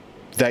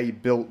they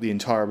built the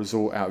entire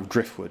resort out of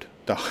driftwood.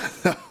 The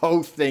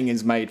whole thing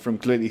is made from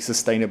completely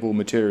sustainable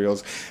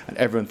materials, and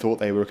everyone thought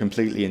they were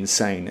completely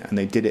insane, and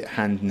they did it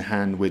hand in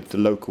hand with the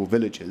local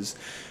villagers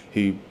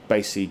who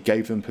basically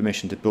gave them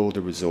permission to build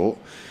a resort,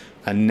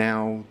 and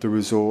now the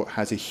resort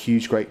has a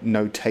huge great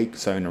no-take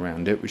zone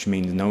around it, which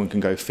means no one can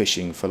go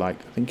fishing for I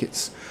think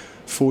it's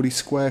 40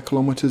 square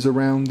kilometres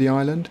around the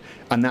island,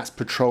 and that's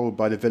patrolled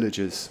by the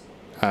villagers.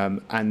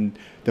 And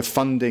the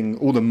funding,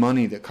 all the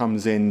money that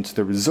comes into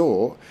the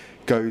resort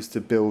goes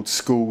to build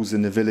schools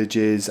in the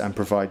villages and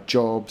provide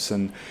jobs,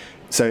 and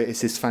so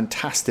it's this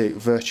fantastic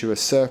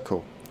virtuous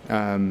circle,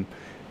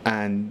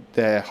 and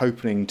they're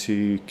hoping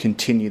to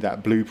continue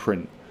that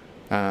blueprint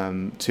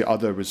to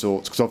other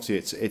resorts, because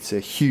obviously it's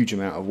a huge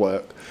amount of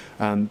work,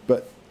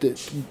 but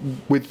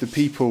with the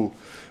people,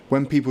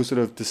 when people sort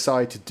of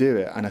decide to do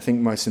it, and I think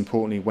most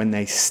importantly when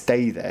they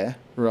stay there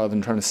rather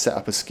than trying to set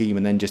up a scheme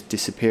and then just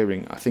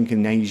disappearing. I think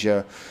in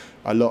Asia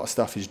a lot of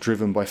stuff is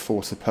driven by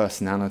force of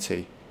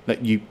personality.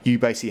 You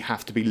basically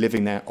have to be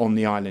living there on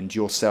the island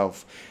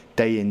yourself,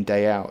 day in,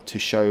 day out, to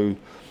show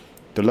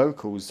the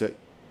locals that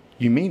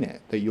you mean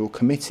it, that you're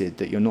committed,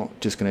 that you're not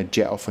just going to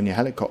jet off on your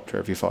helicopter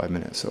every 5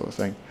 minutes sort of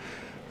thing.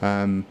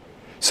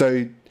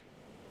 So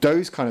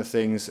those kind of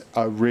things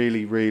are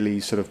really, really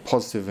sort of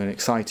positive and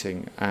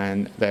exciting,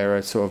 and they're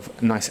a sort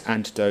of nice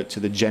antidote to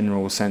the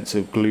general sense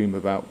of gloom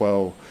about,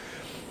 well,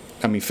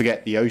 I mean,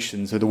 forget the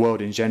oceans, or the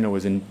world in general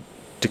is in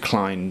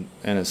decline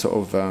in a sort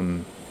of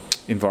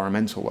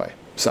environmental way.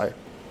 So,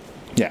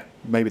 yeah,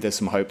 maybe there's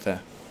some hope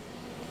there.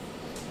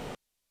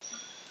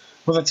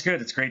 Well, that's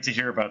good. It's great to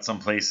hear about some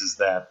places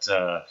that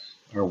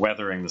are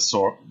weathering the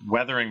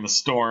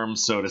storm,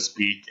 so to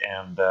speak,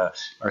 and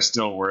are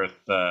still worth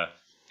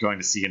going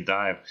to see and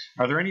dive.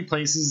 Are there any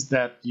places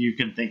that you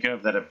can think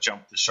of that have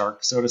jumped the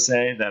shark, so to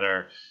say,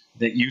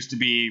 that used to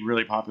be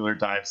really popular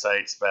dive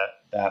sites, but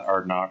that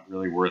are not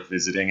really worth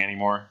visiting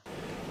anymore?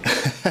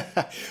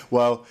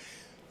 Well,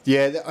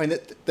 yeah, I mean,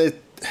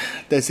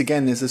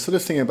 there's a sort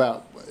of thing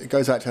about, it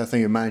goes back to the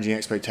thing of managing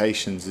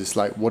expectations. It's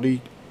like, what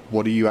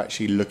are you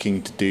actually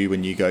looking to do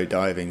when you go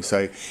diving?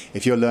 So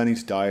if you're learning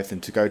to dive, then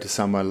to go to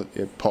somewhere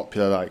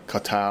popular like Koh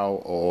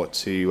Tao or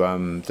to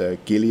the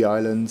Gili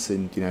Islands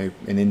in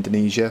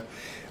Indonesia,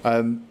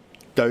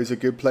 those are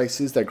good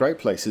places. They're great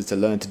places to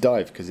learn to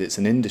dive because it's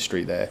an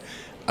industry there.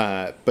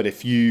 But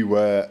if you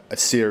were a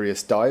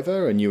serious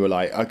diver and you were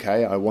like,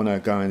 okay, I want to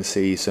go and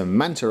see some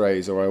manta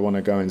rays, or I want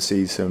to go and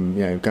see some,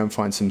 go and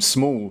find some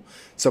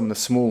of the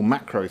small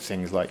macro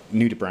things like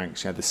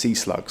nudibranchs, the sea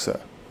slugs are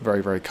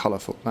very, very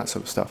colourful, that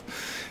sort of stuff.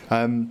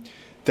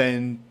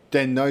 Then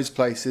those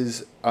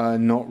places are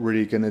not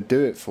really going to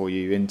do it for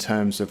you in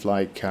terms of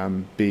like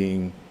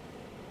being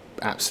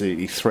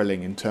absolutely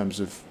thrilling in terms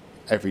of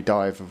every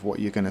dive of what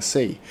you're going to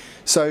see.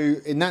 So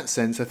in that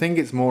sense, I think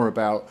it's more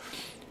about,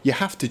 you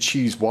have to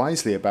choose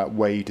wisely about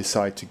where you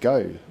decide to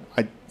go.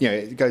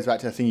 It goes back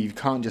to the thing, you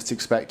can't just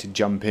expect to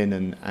jump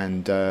in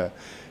and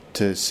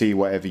to see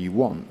whatever you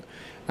want.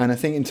 And I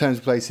think in terms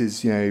of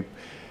places,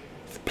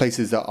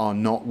 places that are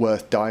not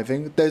worth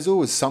diving, there's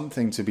always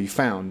something to be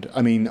found.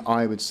 I mean,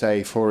 I would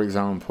say, for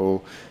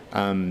example,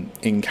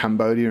 in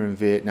Cambodia and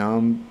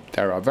Vietnam,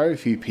 there are very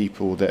few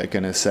people that are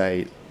going to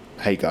say,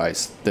 hey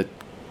guys, the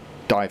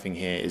diving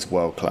here is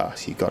world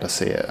class, you got to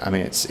see it. I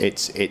mean,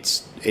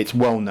 it's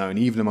well known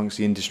even amongst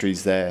the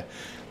industries there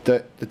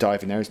that the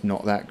diving there is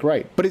not that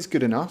great, but it's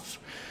good enough.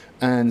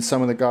 And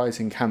some of the guys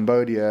in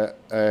Cambodia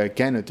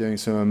again are doing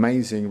some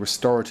amazing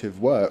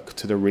restorative work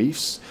to the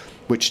reefs,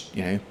 which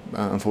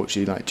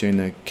unfortunately, like during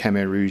the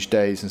Khmer Rouge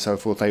days and so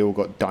forth, they all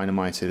got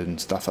dynamited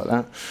and stuff like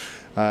that.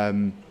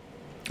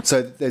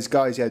 So there's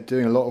guys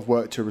doing a lot of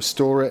work to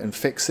restore it and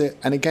fix it.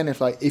 And again,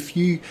 if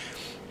you've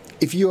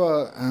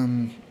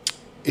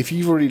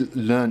already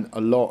learned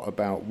a lot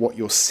about what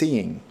you're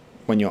seeing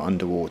when you're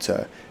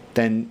underwater,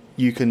 then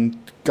you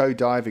can go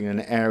diving in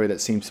an area that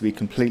seems to be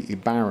completely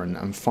barren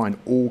and find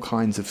all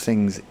kinds of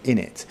things in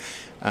it.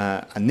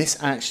 And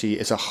this actually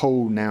is a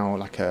whole now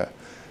like a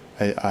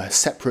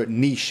separate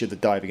niche of the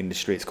diving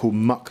industry. It's called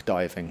muck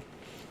diving,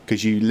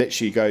 because you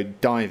literally go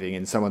diving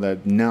in some of the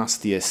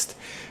nastiest,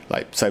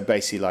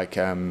 basically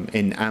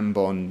in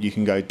Ambon, you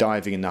can go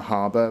diving in the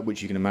harbour,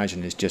 which you can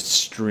imagine is just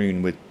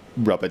strewn with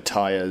rubber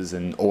tires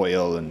and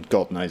oil and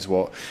God knows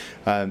what.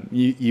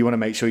 You want to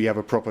make sure you have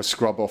a proper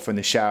scrub off in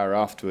the shower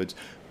afterwards,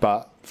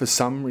 but for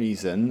some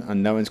reason,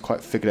 and no one's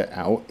quite figured it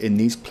out, in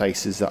these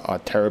places that are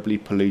terribly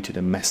polluted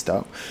and messed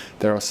up,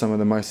 there are some of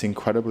the most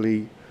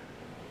incredibly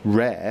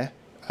rare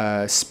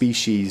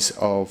species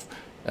of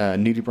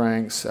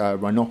nudibranchs,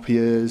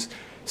 rhinopias,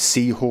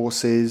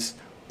 seahorses,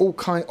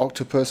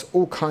 octopus,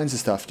 all kinds of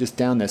stuff just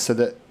down there. So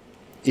that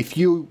if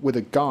you with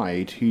a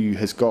guide who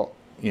has got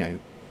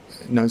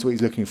knows what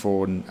he's looking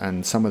for,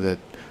 and some of the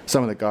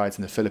guides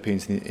in the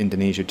Philippines and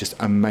Indonesia, just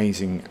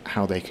amazing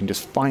how they can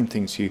just find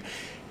things to you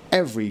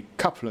every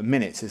couple of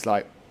minutes. It's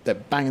like they're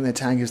banging their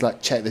tankers,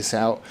 like, check this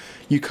out.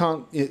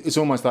 It's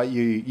almost like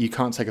you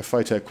can't take a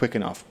photo quick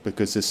enough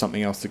because there's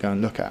something else to go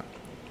and look at.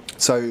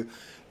 So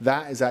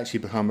that has actually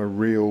become a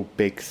real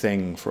big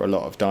thing for a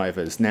lot of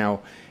divers. Now,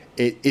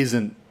 it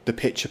isn't the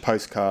picture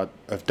postcard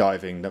of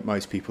diving that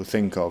most people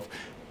think of,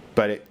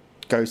 but it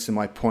goes to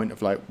my point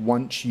of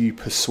once you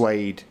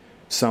persuade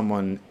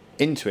someone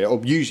into it, or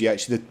usually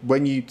actually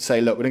when you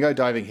say, look, we're going to go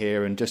diving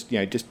here and just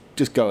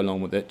go along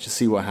with it, just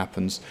see what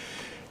happens,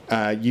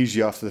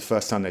 usually after the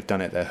first time they've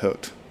done it, they're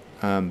hooked.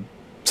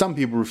 Some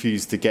people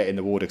refuse to get in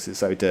the water because it's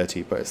so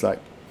dirty, but it's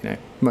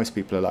most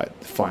people are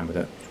fine with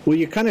it. Well,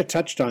 you kind of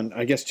touched on,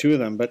 I guess, two of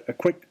them, but a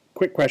quick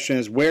question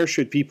is, where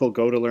should people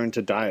go to learn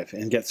to dive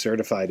and get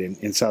certified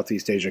in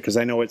Southeast Asia? Because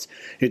I know it's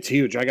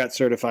huge. I got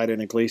certified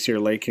in a glacier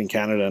lake in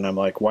Canada, and I'm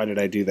like, why did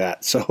I do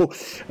that? So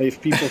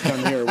if people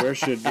come here, where's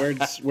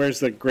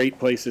the great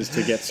places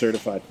to get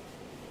certified?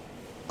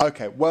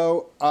 Okay,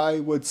 well,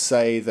 I would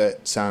say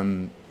that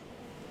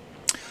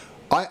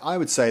I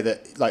would say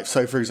that,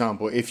 so for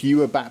example, if you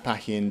were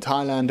backpacking in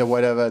Thailand or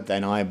whatever,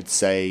 then I would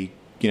say,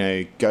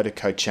 go to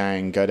Koh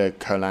Chang, go to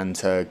Koh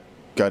Lanta,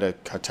 go to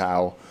Koh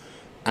Tao,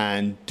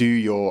 and do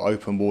your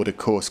open water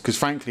course. Because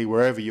frankly,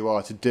 wherever you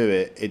are to do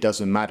it, it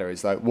doesn't matter.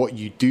 It's what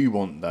you do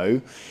want,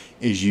 though,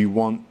 is you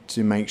want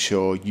to make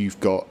sure you've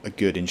got a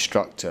good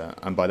instructor.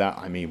 And by that,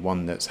 I mean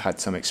one that's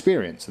had some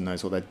experience and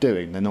knows what they're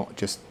doing. They're not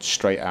just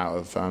straight out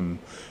of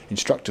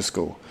instructor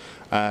school.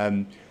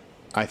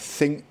 I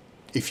think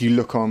if you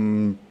look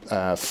on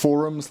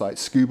forums like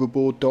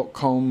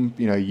scubaboard.com,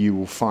 you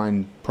will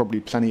find probably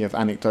plenty of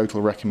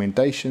anecdotal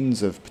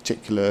recommendations of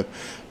particular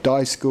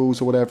dive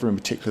schools or whatever in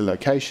particular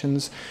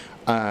locations.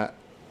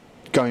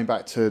 Going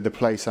back to the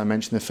place I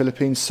mentioned, the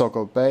Philippines,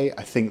 Sogol Bay,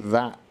 I think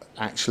that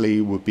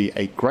actually would be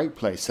a great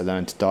place to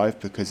learn to dive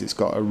because it's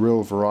got a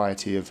real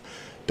variety of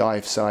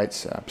dive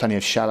sites, plenty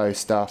of shallow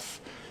stuff,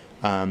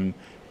 and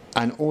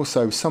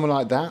also somewhere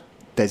like that,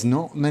 there's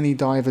not many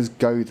divers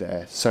go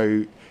there,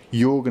 so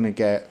you're going to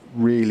get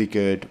really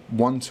good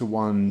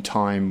one-to-one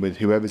time with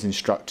whoever's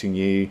instructing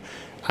you.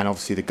 And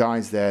obviously the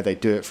guys there, they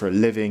do it for a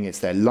living, it's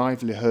their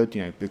livelihood,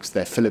 because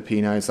they're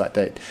Filipinos,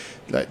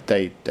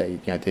 they're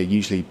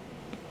usually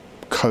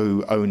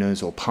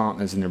co-owners or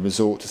partners in the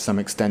resort to some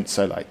extent,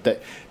 so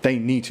they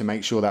need to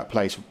make sure that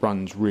place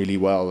runs really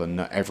well and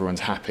that everyone's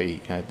happy.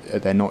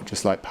 They're not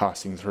just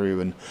passing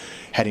through and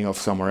heading off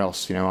somewhere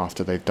else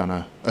after they've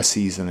done a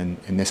season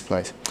in this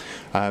place.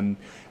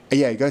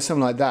 Go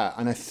something like that.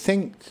 And I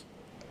think,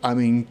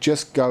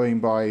 just going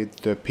by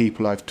the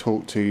people I've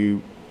talked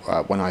to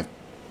when I've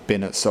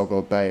been at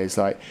Sogol Bay, is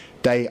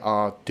they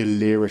are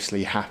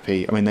deliriously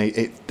happy.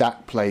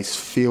 That place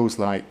feels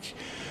like,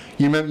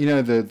 you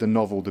remember, the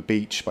novel The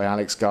Beach by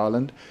Alex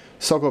Garland?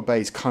 Sogol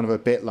Bay is kind of a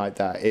bit like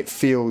that. It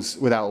feels,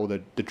 without all the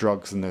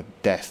drugs and the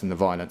death and the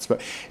violence,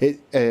 but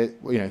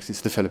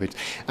it's the Philippines,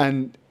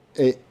 and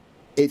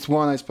it's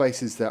one of those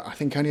places that I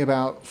think only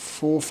about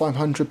 400 or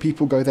 500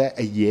 people go there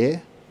a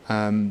year,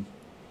 and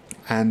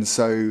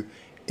so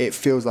it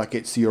feels like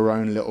it's your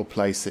own little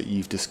place that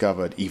you've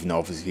discovered, even though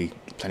obviously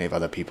plenty of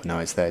other people know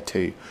it's there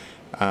too,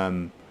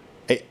 and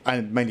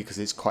mainly because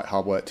it's quite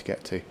hard work to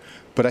get to.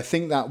 But I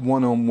think that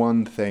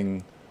one-on-one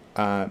thing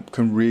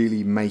can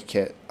really make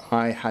it.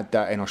 I had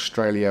that in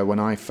Australia when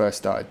I first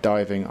started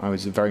diving. I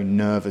was a very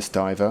nervous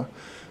diver.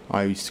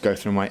 I used to go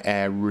through my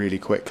air really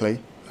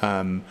quickly.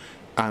 And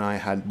I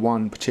had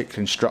one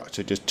particular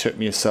instructor just took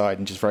me aside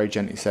and just very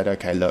gently said,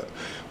 okay, look,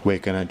 we're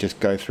going to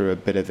just go through a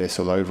bit of this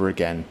all over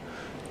again.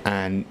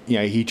 And,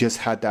 he just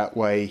had that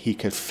way. He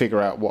could figure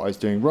out what I was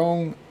doing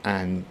wrong.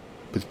 And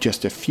with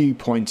just a few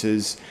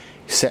pointers,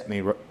 set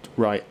me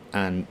right,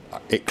 and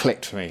it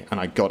clicked for me and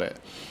I got it.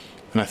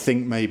 And I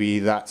think maybe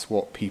that's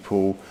what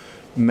people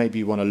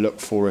maybe want to look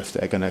for if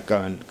they're going to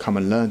go and come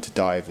and learn to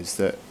dive, is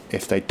that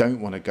if they don't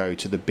want to go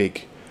to the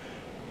big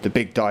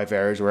dive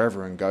areas where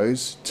everyone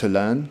goes to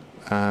learn,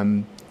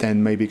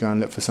 then maybe go and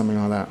look for something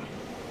like that.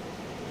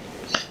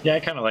 Yeah, I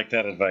kind of like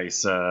that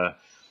advice.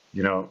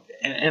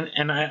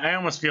 And I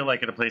almost feel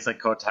like at a place like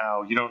Koh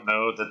Tao, you don't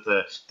know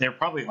that there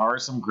probably are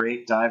some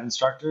great dive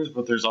instructors,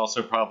 but there's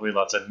also probably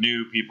lots of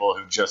new people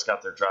who just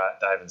got their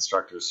dive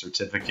instructor's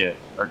certificate,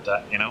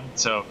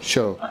 So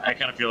sure. I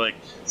kind of feel like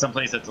some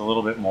place that's a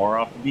little bit more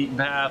off the beaten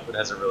path, but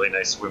has a really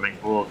nice swimming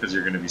pool, because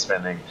you're going to be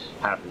spending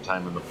half your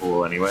time in the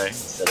pool anyway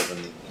instead of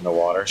in the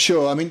water.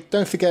 Sure.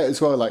 Don't forget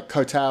as well,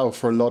 Koh Tao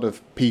for a lot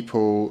of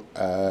people,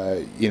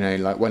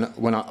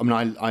 when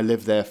I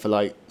lived there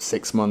for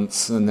 6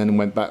 months and then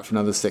went back for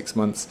another 6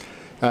 months.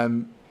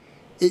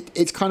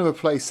 It's kind of a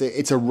place.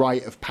 It's a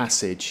rite of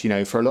passage,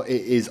 for a lot.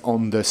 It is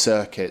on the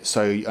circuit.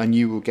 So, and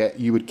you would get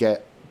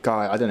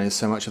I don't know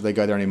so much if they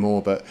go there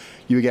anymore, but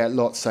you would get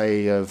lots,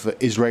 say, of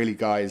Israeli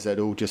guys that had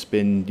all just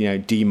been,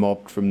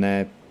 demobbed from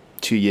their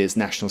 2 years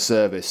national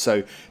service.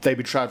 So they'd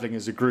be traveling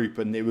as a group,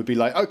 and it would be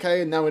like,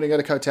 okay, now we're going to go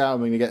to Koh Tao,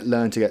 and we're going to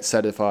learn to get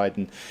certified,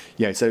 and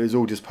so it was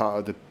all just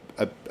part of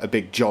a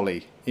big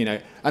jolly,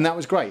 and that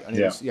was great. And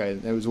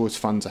it was always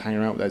fun to hang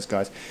around with those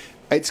guys.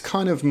 It's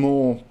kind of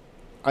more,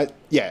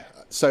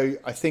 So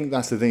I think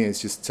that's the thing,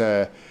 is just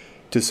to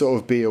sort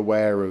of be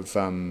aware of.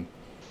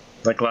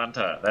 Like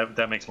Lanta,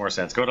 that makes more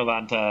sense. Go to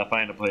Lanta,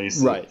 find a place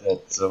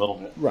that's a little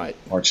bit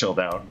more chilled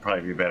out, and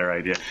probably be a better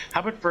idea.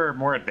 How about for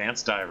more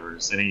advanced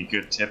divers? Any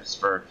good tips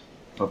for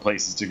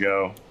places to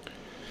go?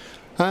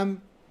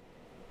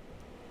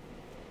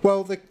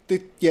 Well, the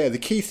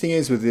key thing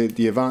is with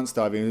the advanced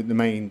diving,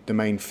 the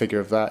main figure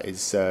of that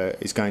is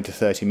going to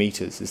 30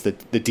 meters. Is the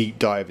deep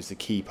dive is the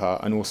key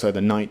part, and also the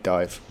night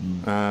dive.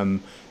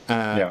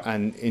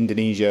 And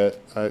Indonesia,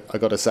 I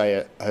got to say,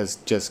 it has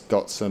just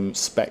got some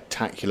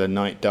spectacular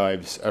night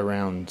dives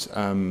around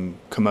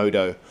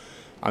Komodo.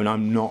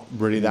 I'm not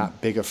really that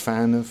big a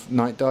fan of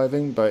night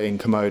diving, but in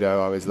Komodo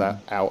I was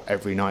out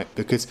every night,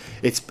 because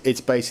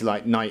it's basically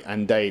like night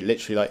and day.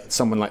 Literally,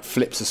 someone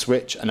flips a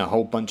switch and a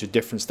whole bunch of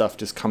different stuff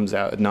just comes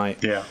out at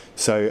night. Yeah.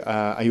 So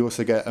I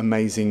also get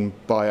amazing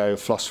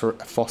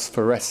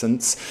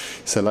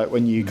biophosphorescence. So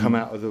when you come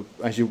out of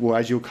as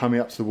you're coming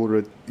up to the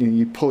water,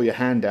 you pull your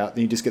hand out,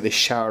 and you just get this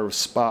shower of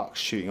sparks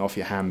shooting off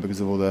your hand because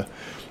of all the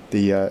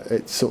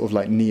it's sort of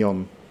like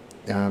neon,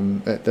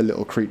 the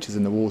little creatures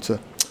in the water.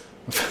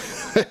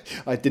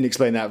 I didn't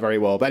explain that very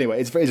well, but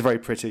anyway, it's very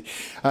pretty.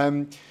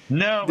 No,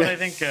 but I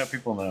think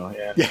people know.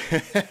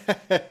 Yeah.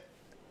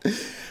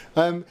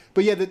 But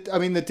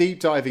the deep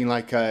diving,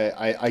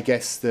 I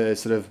guess the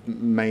sort of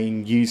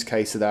main use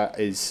case of that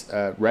is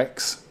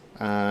wrecks.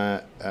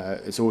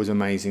 It's always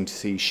amazing to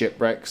see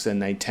shipwrecks,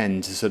 and they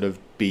tend to sort of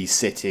be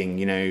sitting,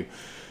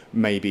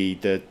 maybe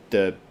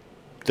the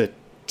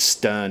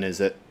stern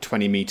is at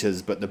 20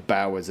 meters, but the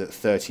bow is at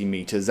 30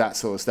 meters, that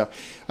sort of stuff.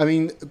 I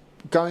mean,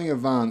 going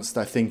advanced,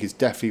 I think, is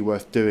definitely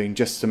worth doing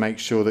just to make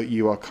sure that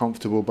you are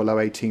comfortable below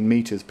 18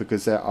 meters,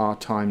 because there are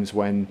times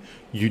when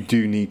you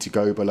do need to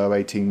go below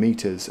 18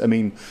 meters. I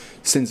mean,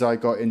 since I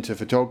got into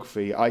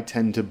photography, I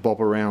tend to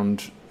bob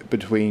around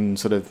between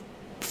sort of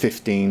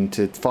 15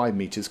 to 5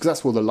 meters, because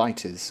that's where the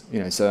light is,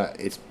 so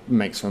it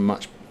makes for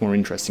much more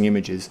interesting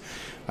images.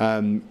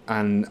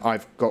 And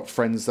I've got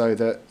friends, though,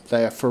 that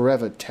they are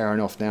forever tearing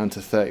off down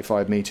to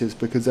 35 meters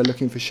because they're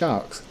looking for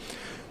sharks.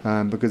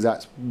 Because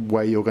that's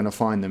where you're going to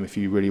find them if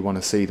you really want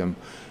to see them,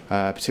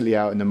 particularly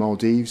out in the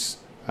Maldives.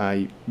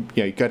 You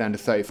go down to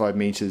 35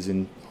 meters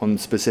on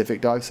specific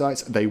dive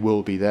sites, they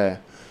will be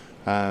there.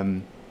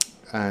 And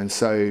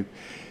so,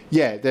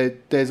 yeah,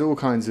 there's all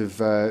kinds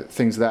of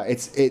things that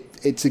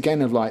it's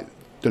again of like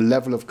the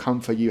level of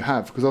comfort you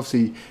have, because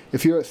obviously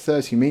if you're at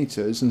 30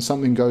 meters and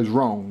something goes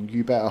wrong,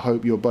 you better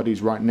hope your buddy's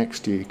right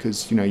next to you,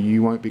 because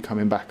you won't be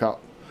coming back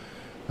up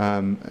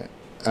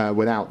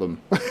without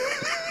them.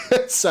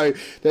 So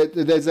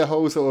there's a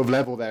whole sort of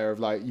level there of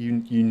like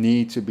you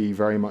need to be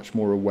very much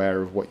more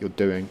aware of what you're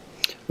doing.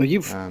 Well,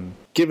 you've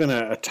given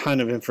a ton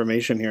of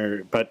information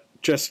here, but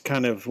just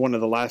kind of one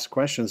of the last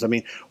questions. I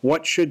mean,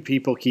 what should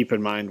people keep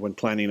in mind when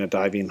planning a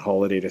diving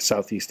holiday to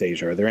Southeast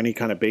Asia? Are there any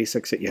kind of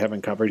basics that you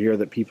haven't covered here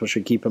that people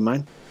should keep in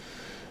mind?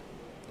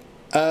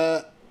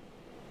 I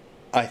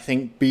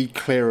think be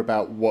clear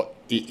about what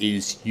it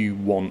is you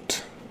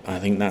want. I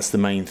think that's the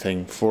main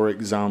thing. For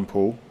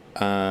example,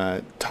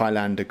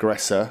 Thailand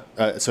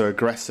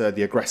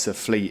the Aggressor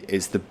fleet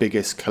is the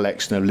biggest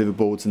collection of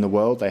liveaboards in the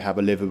world. They have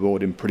a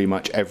liveaboard in pretty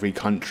much every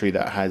country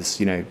that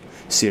has,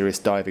 serious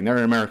diving. They're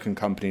an American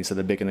company, so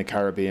they're big in the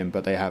Caribbean,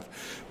 but they have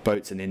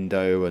boats in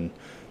Indo and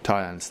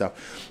Thailand and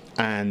stuff.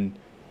 And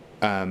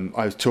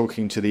I was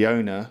talking to the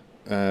owner,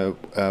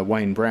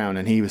 Wayne Brown,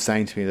 and he was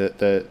saying to me that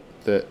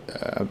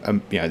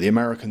the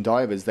American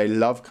divers, they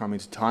love coming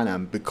to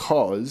Thailand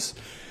because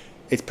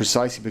it's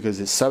precisely because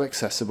it's so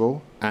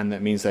accessible, and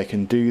that means they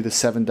can do the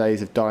 7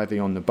 days of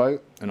diving on the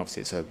boat, and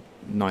obviously it's a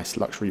nice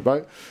luxury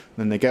boat. And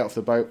then they get off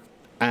the boat,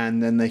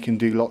 and then they can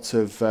do lots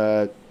of,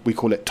 we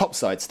call it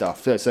topside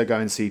stuff. So go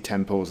and see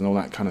temples and all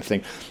that kind of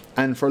thing.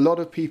 And for a lot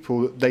of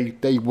people,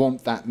 they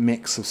want that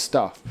mix of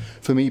stuff.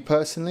 For me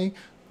personally,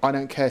 I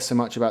don't care so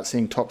much about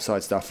seeing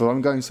topside stuff. If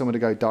I'm going somewhere to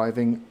go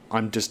diving,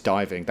 I'm just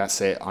diving.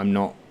 That's it. I'm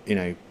not,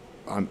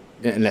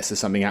 unless there's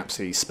something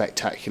absolutely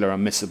spectacular,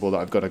 unmissable that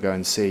I've got to go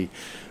and see.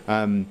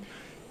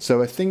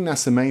 So I think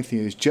that's the main thing,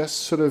 is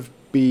just sort of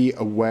be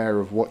aware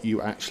of what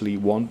you actually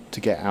want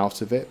to get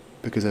out of it,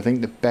 because I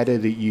think the better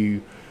that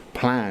you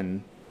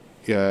plan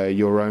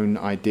your own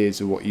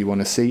ideas of what you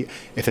want to see,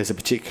 if there's a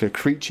particular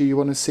creature you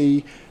want to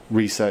see,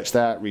 research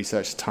that,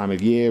 research the time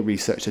of year,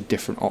 research the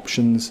different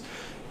options,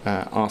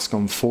 ask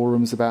on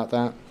forums about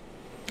that.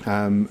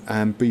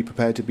 And be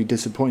prepared to be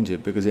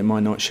disappointed because it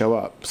might not show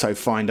up. So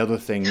find other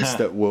things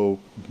that will,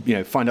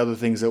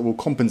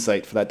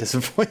 compensate for that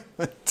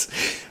disappointment.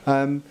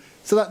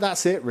 So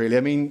that's it, really.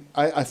 I mean,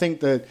 I think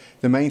that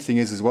the main thing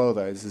is as well,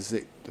 though, is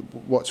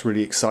what's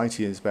really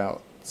exciting is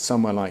about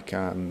somewhere like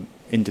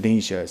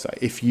Indonesia. Is like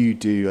if you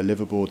do a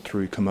liveaboard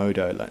through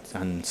Komodo,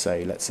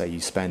 let's say you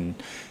spend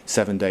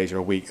 7 days or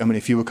a week. I mean,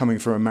 if you were coming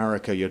from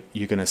America, you're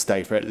going to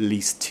stay for at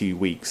least 2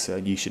 weeks.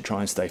 You should try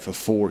and stay for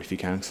 4 if you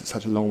can, because it's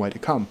such a long way to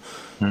come.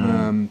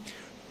 Mm-hmm.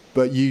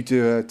 But you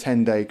do a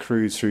 10-day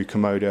cruise through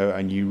Komodo,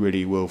 and you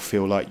really will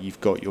feel like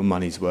you've got your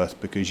money's worth,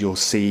 because you'll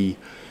see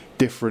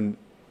different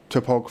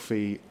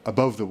topography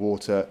above the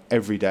water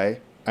every day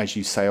as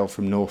you sail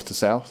from north to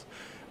south.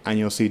 And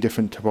you'll see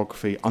different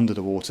topography under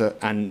the water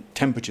and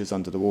temperatures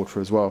under the water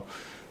as well.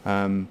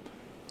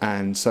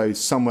 And so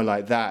somewhere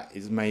like that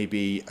is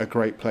maybe a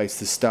great place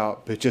to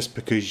start, but just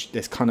because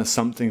there's kind of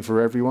something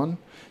for everyone.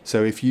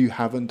 So if you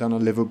haven't done a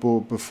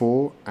liveaboard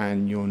before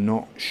and you're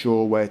not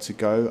sure where to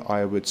go,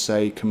 I would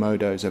say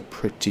Komodo is a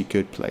pretty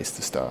good place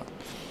to start.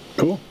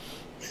 Cool.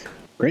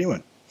 Great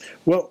one.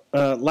 Well,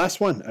 last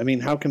one. I mean,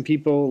 how can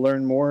people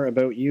learn more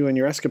about you and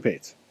your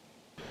escapades?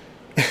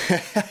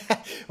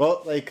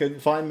 Well, they can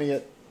find me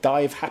at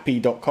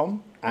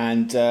divehappy.com,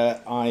 and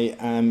I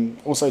am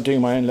also doing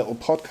my own little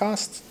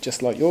podcast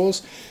just like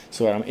yours,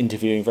 so I'm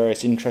interviewing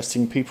various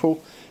interesting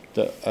people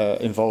that are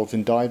involved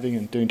in diving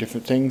and doing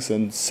different things,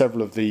 and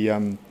several of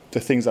the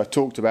things I've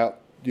talked about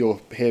you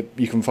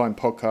can find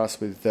podcasts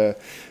with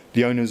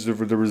the owners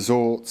of the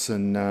resorts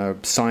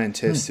and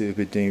scientists who have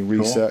been doing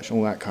research and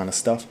all that kind of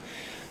stuff,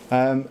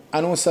 and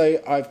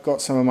also I've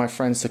got some of my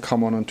friends to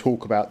come on and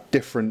talk about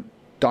different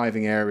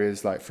diving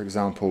areas, like for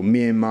example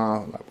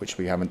Myanmar, which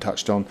we haven't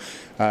touched on,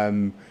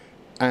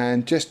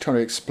 and just trying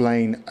to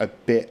explain a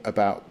bit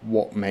about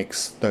what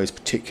makes those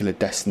particular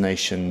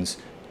destinations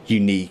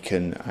unique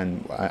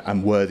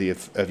and worthy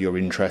of your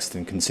interest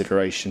and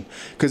consideration.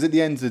 Because at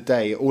the end of the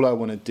day, all I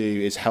want to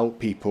do is help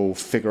people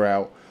figure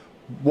out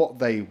what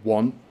they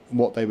want,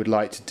 what they would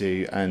like to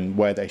do, and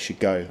where they should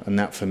go. And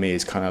that for me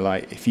is kind of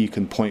like, if you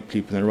can point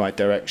people in the right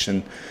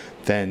direction,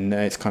 then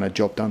it's kind of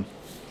job done.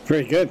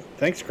 Very good.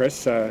 Thanks,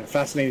 Chris.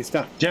 Fascinating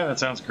stuff. Yeah, that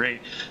sounds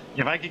great.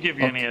 If I could give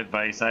you any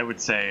advice, I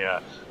would say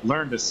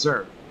learn to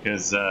surf,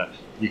 because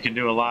you can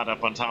do a lot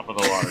up on top of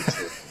the water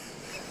too.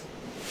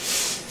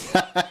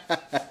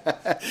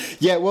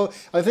 Yeah, well,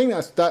 I think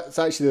that's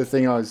actually the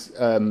thing I was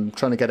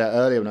trying to get at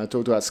earlier when I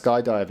talked about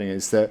skydiving,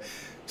 is that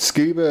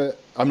scuba,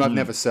 I've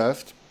never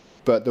surfed,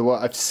 but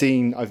what I've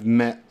seen, I've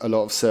met a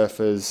lot of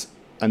surfers,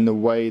 and the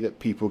way that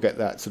people get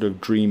that sort of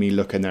dreamy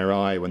look in their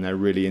eye when they're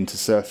really into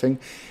surfing,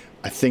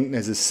 I think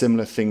there's a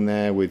similar thing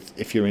there with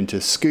if you're into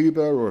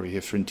scuba, or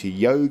if you're into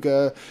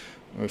yoga,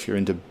 or if you're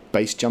into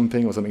base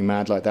jumping or something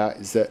mad like that,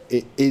 is that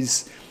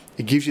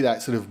it gives you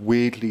that sort of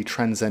weirdly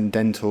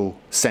transcendental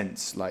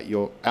sense, like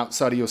you're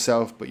outside of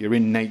yourself, but you're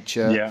in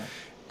nature. Yeah.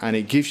 And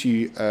it gives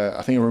you,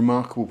 I think, a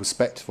remarkable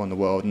perspective on the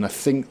world. And I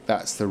think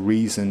that's the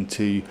reason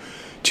to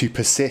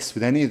persist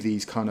with any of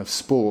these kind of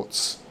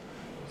sports,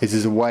 is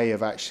as a way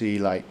of actually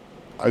like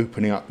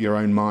opening up your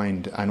own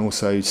mind and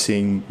also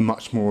seeing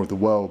much more of the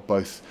world,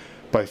 both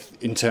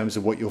in terms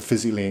of what you're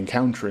physically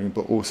encountering,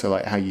 but also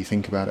like how you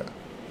think about it.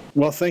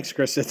 Well, thanks,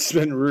 Chris. It's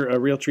been a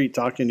real treat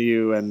talking to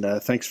you, and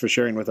thanks for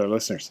sharing with our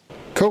listeners.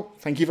 Cool.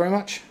 Thank you very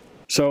much.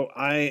 So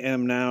I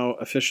am now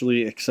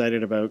officially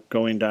excited about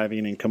going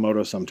diving in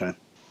Komodo sometime.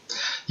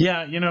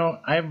 Yeah,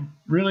 I've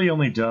really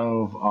only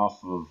dove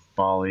off of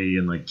Bali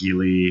and like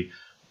Gili,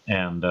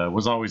 and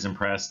was always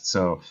impressed.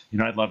 So,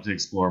 I'd love to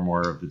explore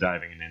more of the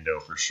diving in Indo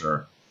for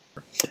sure.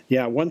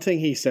 Yeah, one thing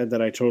he said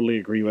that I totally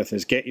agree with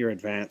is get your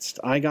advanced.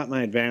 I got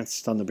my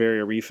advanced on the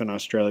Barrier Reef in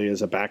Australia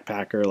as a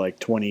backpacker like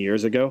 20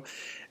 years ago.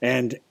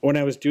 And when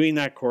I was doing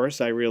that course,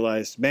 I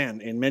realized,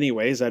 man, in many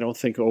ways, I don't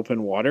think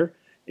open water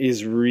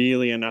is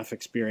really enough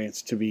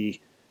experience to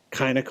be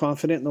kind of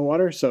confident in the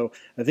water. So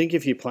I think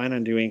if you plan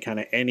on doing kind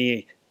of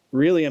any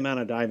really amount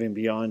of diving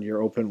beyond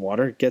your open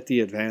water, get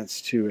the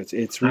advanced too.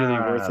 It's really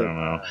worth it.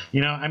 I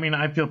don't know.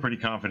 I feel pretty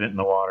confident in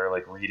the water,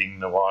 like reading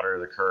the water,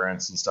 the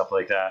currents and stuff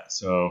like that.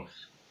 So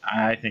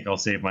I think I'll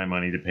save my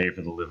money to pay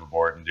for the live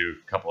aboard and do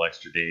a couple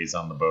extra days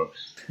on the boat.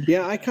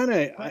 Yeah, I kind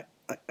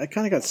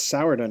of got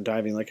soured on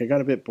diving. Like I got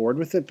a bit bored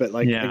with it, but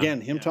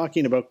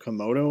talking about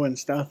Komodo and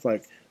stuff,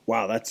 like,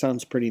 wow, that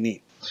sounds pretty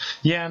neat.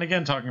 Yeah, and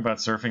again, talking about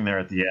surfing there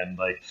at the end,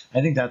 like,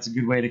 I think that's a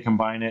good way to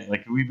combine it.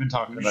 Like, we've been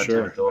talking about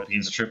the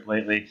Philippines trip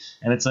lately,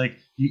 and it's like,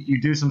 you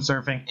do some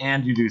surfing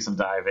and you do some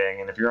diving,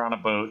 and if you're on a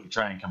boat, you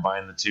try and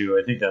combine the two.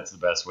 I think that's the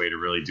best way to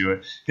really do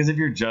it, because if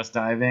you're just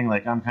diving,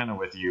 like, I'm kind of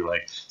with you,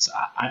 like, so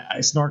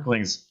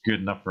snorkeling's good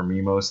enough for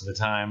me most of the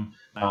time,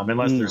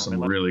 unless there's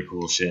some really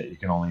cool shit you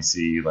can only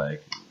see,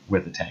 like,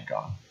 with a tank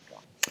on.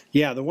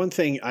 Yeah, the one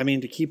thing,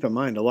 to keep in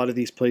mind, a lot of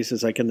these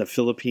places, like in the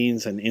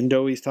Philippines and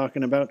Indo he's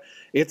talking about,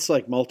 it's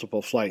like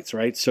multiple flights,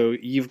 right? So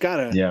you've got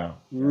to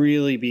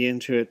really be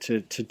into it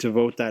to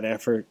devote that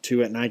effort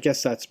to it. And I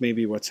guess that's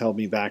maybe what's held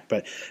me back.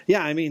 But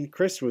yeah,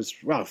 Chris was,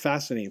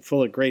 fascinating,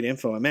 full of great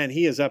info. And man,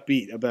 he is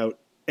upbeat about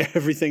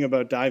everything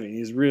about diving.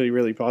 He's really,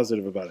 really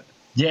positive about it.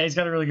 Yeah, he's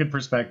got a really good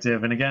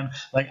perspective. And again,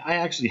 like, I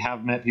actually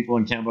have met people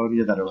in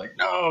Cambodia that are like,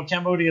 no,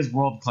 Cambodia is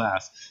world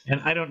class.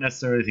 And I don't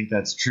necessarily think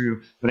that's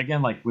true. But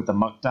again, like with the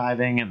muck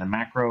diving and the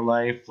macro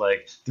life,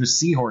 like there's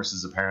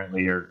seahorses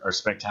apparently are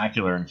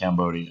spectacular in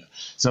Cambodia.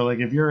 So like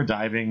if you're a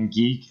diving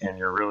geek and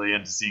you're really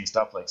into seeing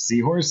stuff like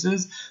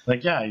seahorses,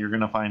 like, yeah, you're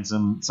going to find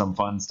some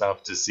fun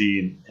stuff to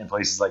see in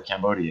places like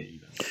Cambodia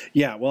even.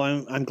 Yeah,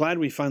 well, I'm glad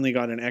we finally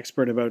got an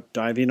expert about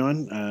diving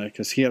on,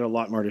 because he had a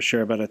lot more to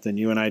share about it than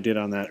you and I did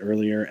on that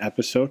earlier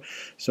episode.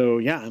 So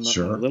yeah, I'm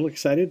a little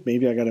excited.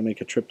 Maybe I got to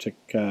make a trip to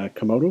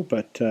Komodo,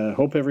 but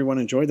hope everyone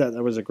enjoyed that.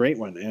 That was a great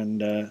one,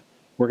 and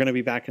we're going to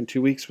be back in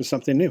 2 weeks with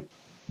something new.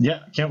 Yeah,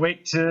 can't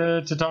wait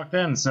to talk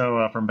then.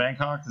 So from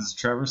Bangkok, this is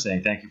Trevor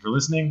saying thank you for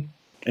listening.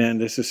 And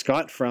this is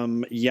Scott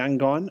from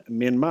Yangon,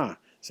 Myanmar,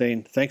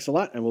 saying thanks a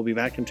lot, and we'll be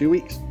back in 2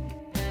 weeks.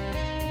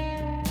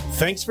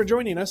 Thanks for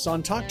joining us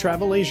on Talk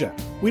Travel Asia.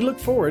 We look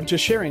forward to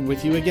sharing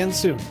with you again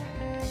soon.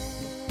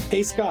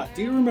 Hey Scott,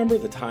 do you remember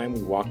the time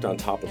we walked on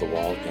top of the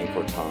wall at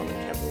Angkor Thom in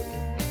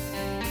Cambodia?